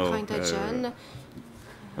travaillé à know, Krang Tachan.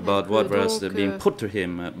 about peut what was donc, being put to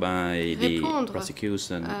him by the répondre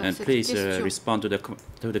prosecution. à And cette please question. respond to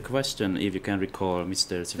the question if you can recall,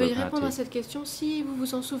 Mr. Civil Veuillez répondre à Party. cette question si vous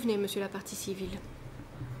vous en souvenez, monsieur la partie civile.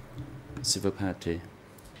 Civil Party.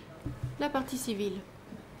 La partie civile.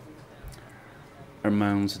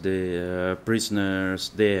 Amongst the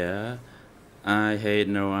prisoners there, I had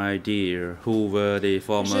no idea who were the Je ne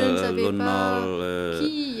former savais Lon pas Nol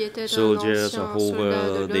qui était un soldiers ancien or who soldat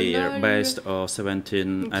were de the Lon Nol, best or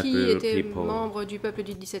 17 qui April était people. membre du peuple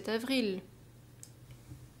du 17 avril.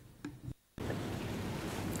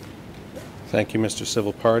 Thank you, Mr.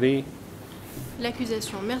 Civil Party.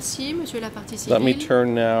 L'accusation. Merci, monsieur la partie Let me civile.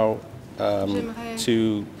 turn now J'aimerais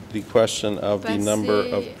to the question of the number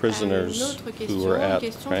passer of à une prisoners autre who question, were une at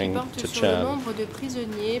question qui Krang porte sur le Tachan. nombre de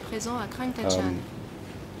prisonniers présents à Krang Tachan.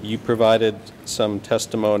 You provided some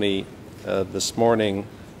testimony this morning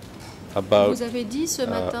about Vous avez dit ce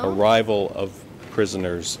matin arrival of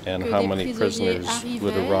prisoners and que how des many prisonniers prisoners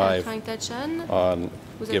would arrivaient à arrive Krang Tachan. on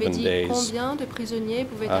Vous avez given dit days. combien de prisonniers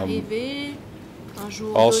pouvaient arriver un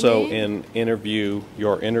jour Also donné.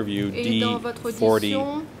 your interview Et dans votre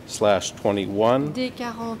audition, D40/21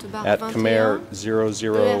 D40/21, at Khmer ERN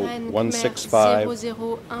 00165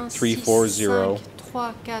 340,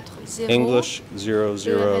 340, English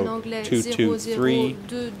ERN anglais 00223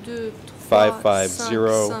 00223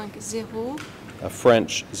 550 550,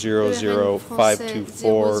 French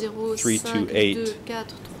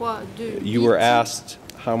 00524-328. You were asked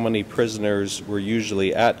how many prisoners were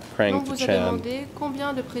usually at Krang Tachan,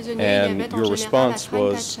 and your response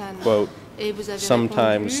was, quote,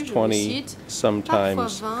 sometimes 20,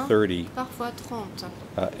 sometimes 30,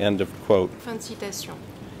 end of quote.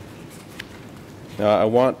 Now I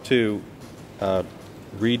want to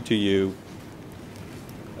read to you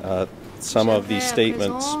some of these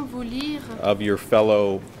statements of your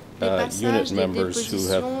fellow unit members who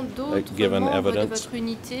have given evidence.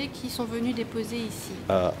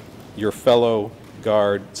 Your fellow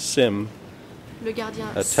guard Sim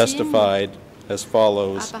testified as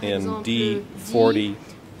follows in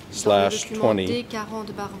D40/20,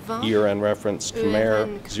 year-end reference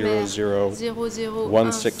Khmer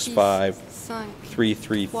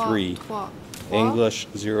 00165-333, English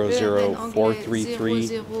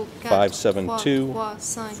 00433-572,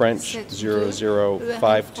 French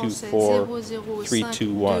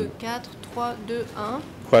 00524-321.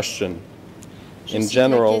 Question. In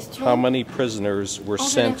general, how many prisoners were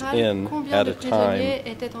sent in at a time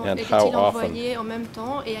and how often?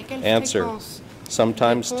 Answer.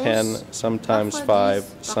 Sometimes 10, sometimes 5,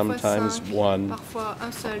 sometimes 1,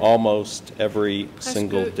 almost every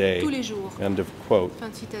single day. End of quote.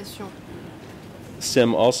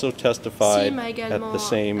 Sim also testified at the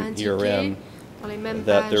same year-end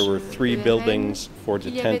that there were 3 buildings for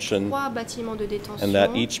detention and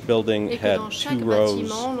that each building had 2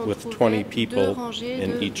 rows with 20 people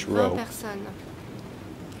in each row.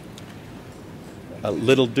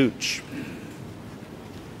 Little Dooch,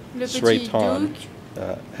 Srey Tan,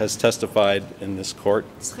 has testified in this court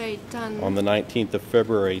on the 19th of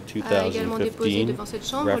February 2015,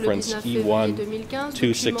 reference E1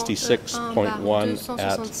 266.1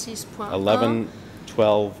 at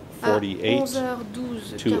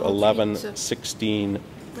 11:12:48 to 11:16:49.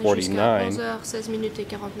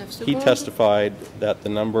 He testified that the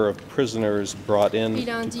number of prisoners brought in to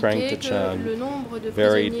Krang Tachan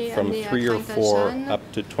varied from 3 or 4 up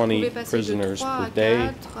to 20 prisoners per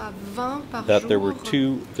day, that there were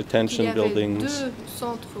 2 detention buildings,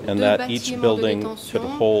 and that each building could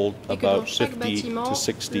hold about 50 to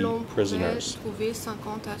 60 prisoners.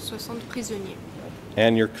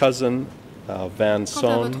 And your cousin, Van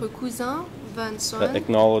Son,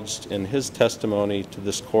 acknowledged in his testimony to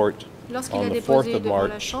this court on the 4th of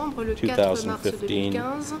March 2015,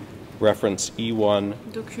 reference E1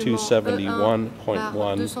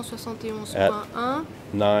 271.1 at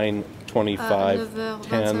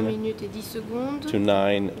 9:25:10 to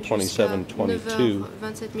 9:27:22.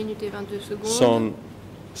 Son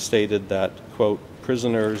stated that, quote,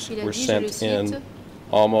 prisoners were sent in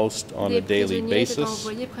almost on a daily basis,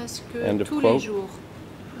 end of quote,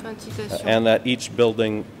 and that each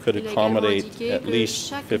building could accommodate at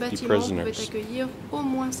least 50 prisoners.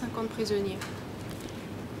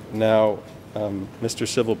 Now, Mr.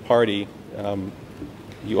 Civil Party,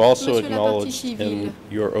 you also acknowledged in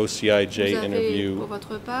your OCIJ interview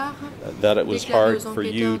that it was hard for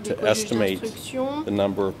you to estimate the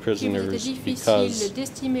number of prisoners because,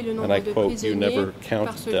 and I quote, you never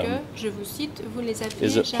counted them.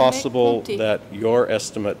 Is it possible that your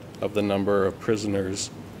estimate of the number of prisoners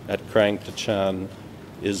at Krang Tachan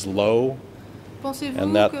is low,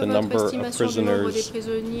 and that the number of prisoners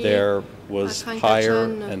there was higher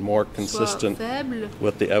and more consistent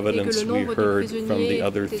with the evidence we heard from the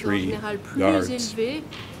other 3 guards?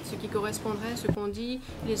 Ce qui correspondrait à ce qu'ont dit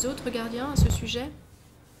les autres gardiens à ce sujet?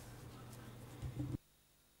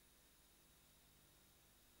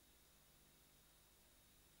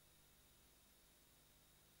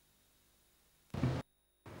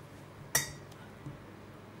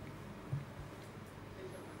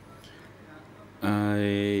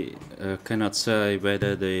 I cannot say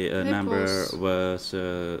whether the number was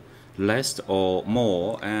less or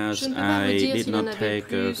more, as I did not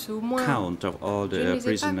take a count of all the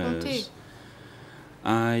prisoners.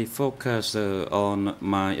 I focus on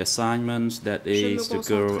my assignments, that is to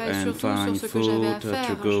go and find food,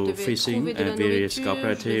 to go fishing at various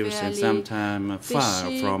cooperatives, and sometimes far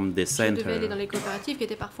from the center.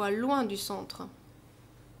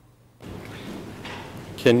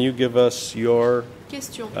 Can you give us your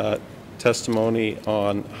testimony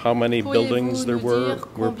on how many buildings there were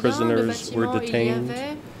where prisoners were detained,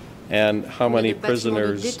 and how many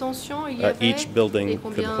prisoners each building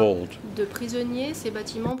could hold? De prisonniers ces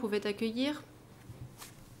bâtiments pouvaient accueillir?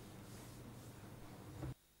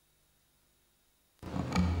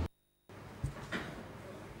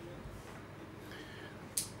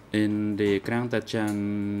 In the Krang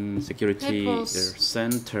Tachan Security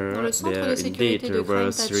Center, there indeed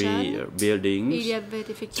were 3 buildings.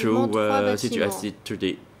 2 were situated to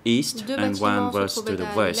the east and 1 was to the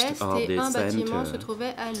west of the center.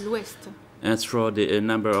 As for the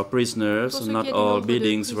number of prisoners, not all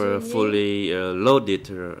buildings were fully loaded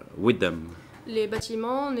with them. Les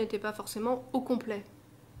bâtiments n'étaient pas forcément au complet.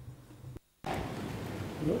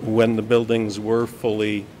 When the buildings were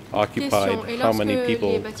fully occupied, how many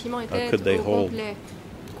people could they hold?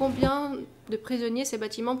 Combien de prisonniers ces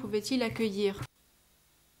bâtiments pouvaient-ils accueillir?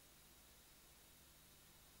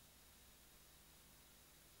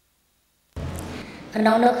 I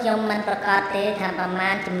am not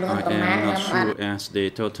sure as the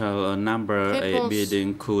total number a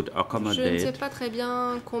building could accommodate. Je ne sais pas très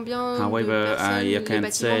bien combien However, I can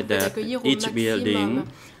say that each building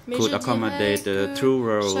could accommodate 2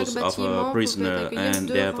 rows of prisoners, and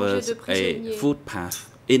there was a footpath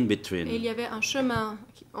in between. Et il y avait un chemin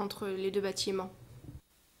entre les 2 bâtiments.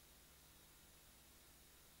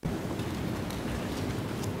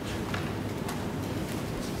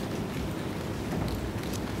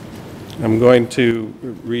 I'm going to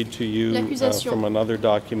read to you from another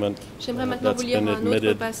document that's been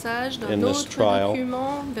admitted in this trial.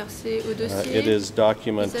 It is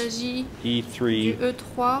document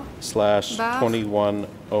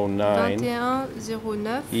E3/2109.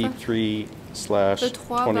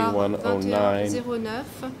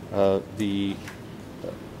 E3/2109. The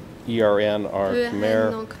ERN are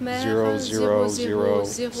Khmer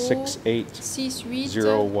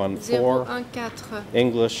 00068-014,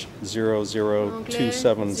 English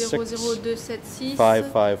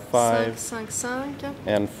 00276-555,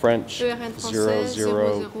 and French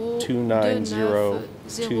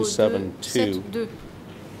 00290-272.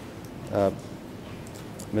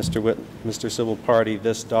 Mr. Civil Party,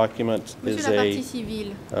 this document is a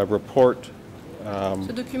report from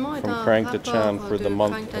Krang Tachan for the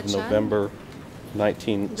month of November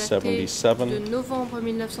 1977.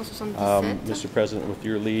 Mr. President, with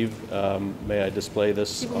your leave, may I display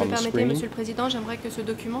this on the screen? Monsieur le Président, j'aimerais que ce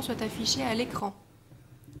document soit affiché à l'écran.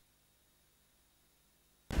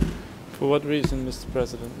 For what reason, Mr.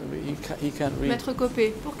 President? He can't read. Maître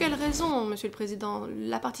Copé, pour quelle raison, Monsieur le Président?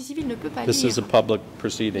 La partie civile ne peut pas This lire is a public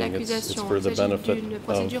proceeding. l'accusation. It's for the Il s'agit benefit d'une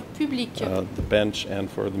procédure publique. the bench and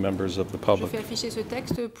for the members of the Je public. fais afficher ce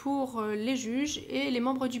texte pour les juges et les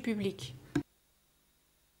membres du public.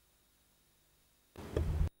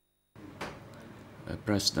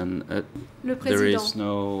 President, Le there Président, is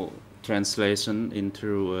no translation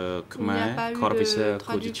into il n'y a Khmer. pas eu Court de officer,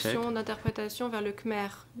 could you check? traduction, d'interprétation vers le Khmer.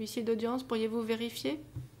 Huissier d'audience, pourriez-vous vérifier?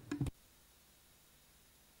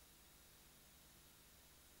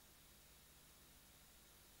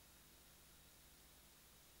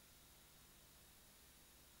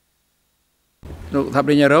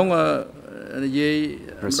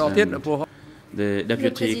 The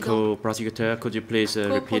deputy co-prosecutor, could you please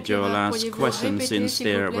repeat your last question since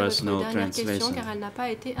there was no translation? Car elle n'a pas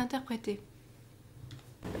été interprétée.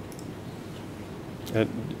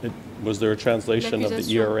 Was there a translation of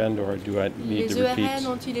the ERN, or do I need Les to repeat? ERN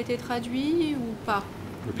ont-ils été traduits ou pas?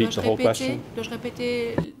 Repeat the whole question? Dois-je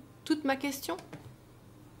répéter toute ma question?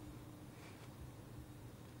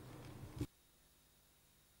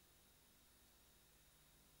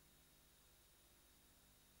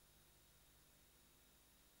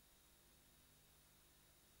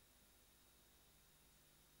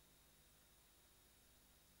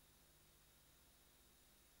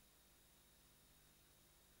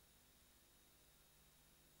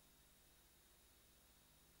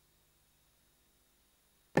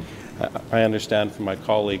 I understand from my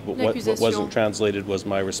colleague, but what wasn't translated was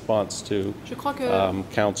my response to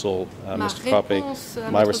counsel, Mr. Koppe.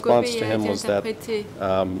 My response to him was that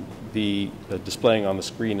the displaying on the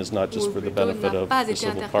screen is not just for the benefit of the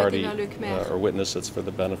civil party or witness, it's for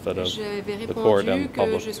the benefit of the court and the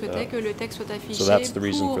public. So that's the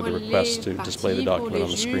reason for the request to display the document on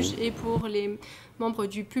the screen. Et pour les membres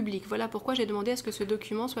du public. Voilà pourquoi j'ai demandé à ce que ce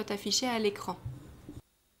document soit affiché à l'écran.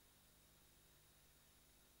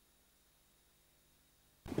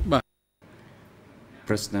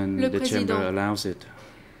 President, Le the Président. chamber allows it.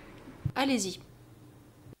 Allez-y.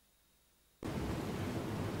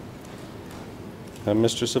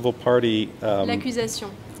 Mr. Civil Party, L'accusation.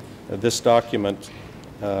 this document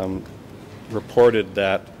reported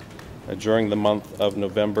that during the month of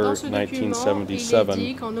November Dans ce document, il est 1977,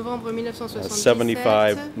 dit qu'en novembre 1977,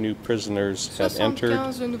 75 new prisoners had entered,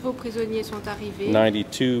 75 nouveaux prisonniers sont arrivés,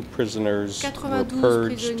 92 prisoners were 92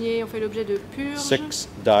 purged, prisonniers ont fait l'objet de purges, 6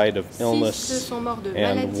 died of 6 illness, sont morts de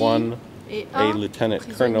and maladie, 1 a lieutenant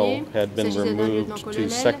colonel had been removed to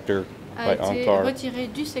sector by Ankar,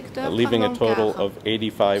 leaving a total of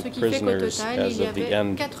 85 prisoners as of the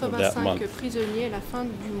end of that month.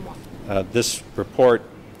 This report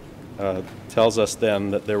tells us then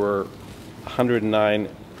that there were 109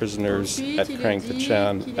 prisoners at Krang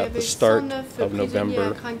Tachan at the start of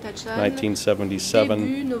November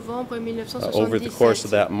 1977. Over the course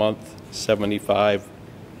of that month, 75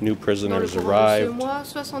 new prisoners arrived,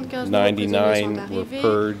 99 were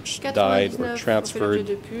purged, died, or transferred,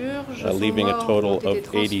 leaving a total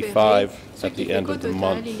of 85 at the end of the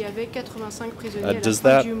month. Does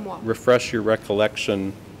that refresh your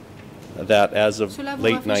recollection that as of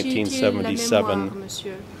late 1977,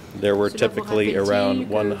 there were typically around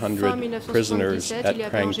 100 prisoners at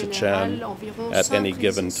Krang Tachan at any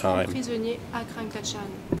given time?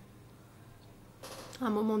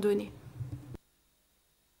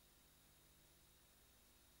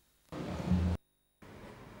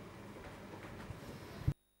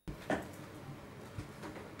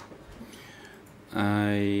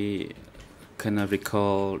 I cannot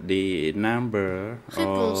recall the number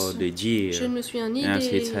or the year, Je ne me souviens ni as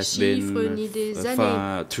des it has chiffres been ni des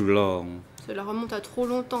far années. too long. Cela remonte à trop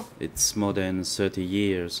longtemps. It's more than 30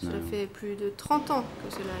 years now. Cela fait plus de 30 ans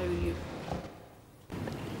que cela a eu lieu.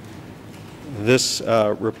 This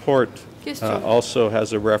report also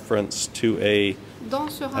has a reference to a Dans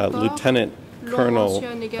ce rapport, lieutenant l'on colonel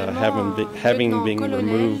mentionne également having un been lieutenant-colonel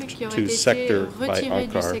removed qui aurait to été sector by retiré du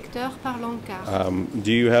Ankar. secteur par l'Ankar.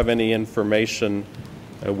 Do you have any information?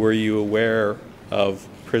 Were you aware of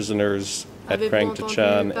prisoners at Avez-vous Krang entendu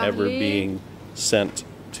Tachan ever parler being sent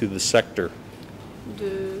to the sector?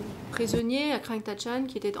 De prisonniers à Krang Tachan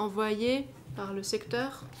qui étaient envoyés par le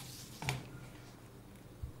secteur.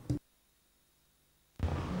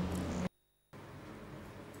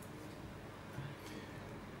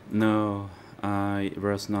 No, I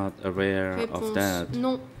was not aware of that. Réponse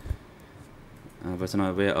non. I was not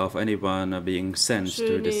aware of anyone being sent Je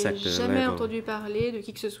to the n'ai sector jamais level. entendu parler de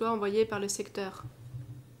qui que ce soit envoyé par le secteur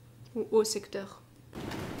ou au secteur.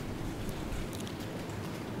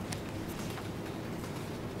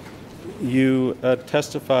 You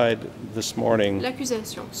testified this morning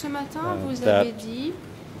L'accusation. Ce matin, vous that avez dit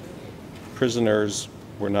prisoners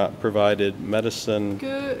were not provided medicine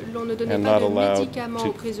que l'on ne donnait and pas not de allowed médicaments aux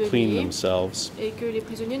to clean prisonniers themselves. et que les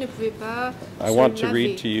prisonniers ne pouvaient pas I se want to laver.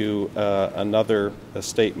 read to you another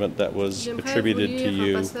statement that was J'aimerais vous attributed to lire un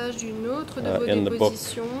you passage d'une autre de vos in the book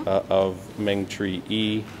dépositions. of Meng Tri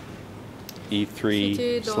E,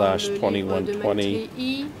 C'était dans le livre de E3/2120 Maître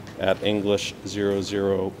I, at English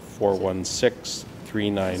 00416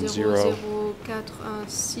 390,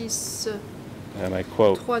 00416 and I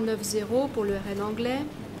quote, 390 pour le RN anglais.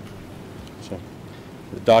 so,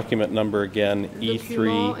 the document number again, Le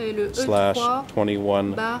document est le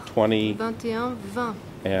E3/2120, E3/2120.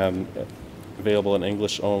 and available in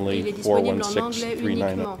English Il only, est disponible en anglais 416390.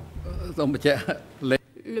 uniquement.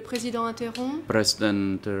 Le président interrompt.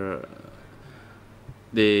 President,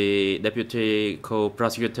 the deputy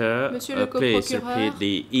co-prosecutor, Monsieur le please coprocureur, repeat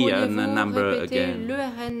the EN pourriez-vous number répéter again. le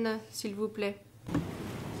RN, s'il vous plaît?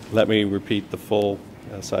 Let me repeat the full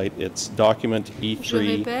site. It's document Je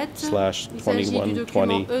répète, il s'agit du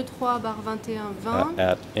document E3/2120 E3/2120,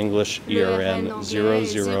 at English le ERN RN anglais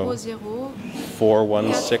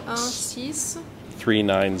 00416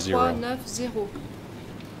 390. 00416-390.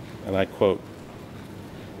 And I quote,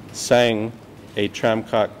 Sang, a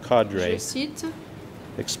Tramcock Je cadre, cite,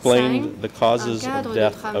 explained the un causes cadre of de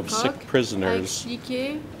death of sick Tramcock a prisoners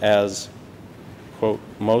expliqué as, quote,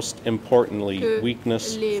 most importantly, que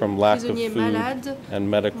weakness les from lack of prisonniers food malades and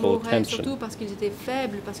medical mouraient attention. surtout parce qu'ils étaient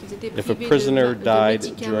faibles, parce qu'ils étaient If a privés prisoner de died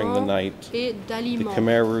during the médicaments night, et the d'aliments.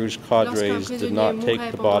 Khmer Rouge cadres Lorsqu'un did prisonnier not take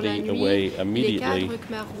mourait the pendant la body nuit, away les immediately. cadres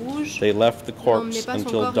Khmer rouges They left the n'emmenaient corpse pas son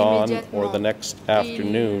until corps dawn or immédiatement. the next Ils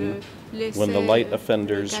afternoon laissaient when the light le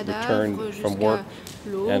offenders cadavre returned from jusqu'à work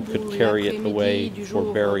l'aube and could ou carry it l'après-midi away du for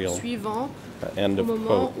jour burial. suivant, End au of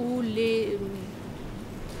moment quote. où les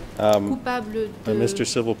coupables Mr.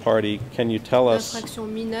 Civil Party, can you tell us d'infractions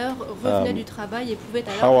mineures revenaient du travail et pouvaient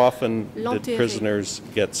how alors often did l'enterrer. prisoners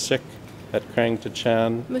get sick at Krang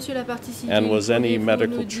Tachan? Monsieur la partie civile, And was any pourriez-vous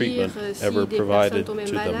medical nous dire treatment si ever des provided personnes tombaient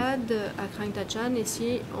to them? malades à Krang Tachan et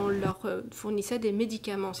si on leur fournissait des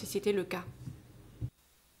médicaments, si c'était le cas?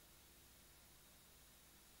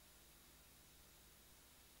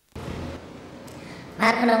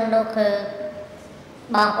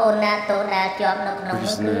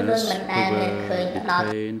 Prisoners who were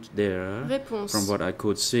detained there, Réponse. from what I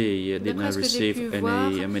could see, did D'après not ce que j'ai receive pu voir,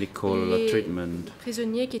 any medical les treatment.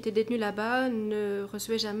 prisonniers qui étaient détenus là-bas ne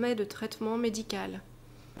recevaient jamais de traitement médical.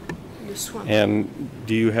 le soin. And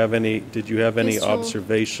did you have any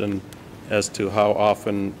observation as to how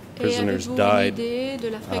often prisoners died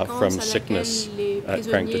from sickness at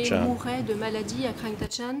Krang Tachan? Mouraient de maladie à Krang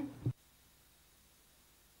Tachan?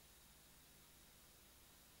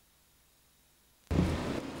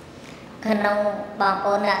 I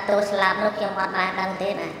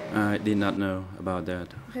did not know about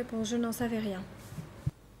that. Réponse, je n'en savais rien.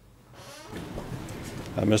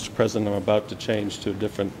 Mr. President, I'm about to change to a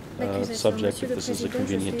different subject if this is a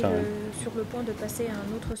convenient time. Sur le point de passer à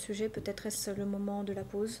un autre sujet, peut-être est-ce le moment de la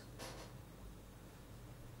pause.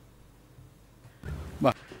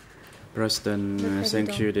 President,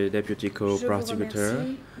 thank you, the Deputy Co-Prosecutor.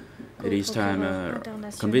 It is time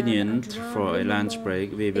convenient for a lunch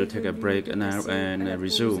break. We will take a break now and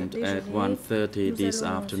resume at 1:30 this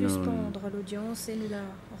afternoon.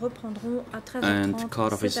 And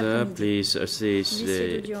court officer, please assist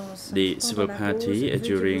the civil party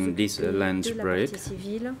during this lunch break.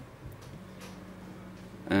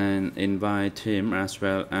 And invite him as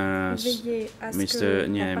well as Mr.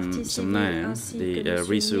 Nyam Samnan, the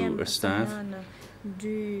RISU staff,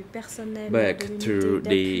 back to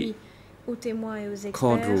the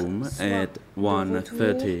courtroom at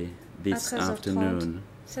 1:30 this afternoon.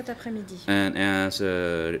 And as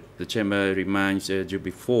the chamber reminds you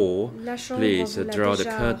before, please draw the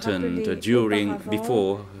curtain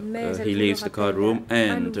before he leaves the courtroom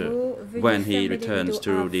and when he returns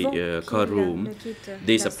to the courtroom.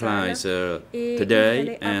 This applies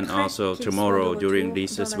today and also tomorrow during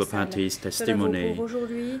this civil party's testimony.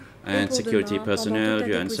 And security personnel,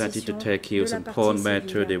 you are invited to take Hughes and Pawn back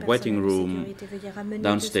to the waiting room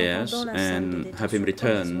downstairs and have him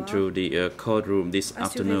return to the courtroom this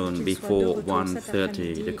afternoon before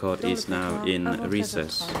 1:30. The court is now in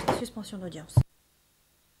recess.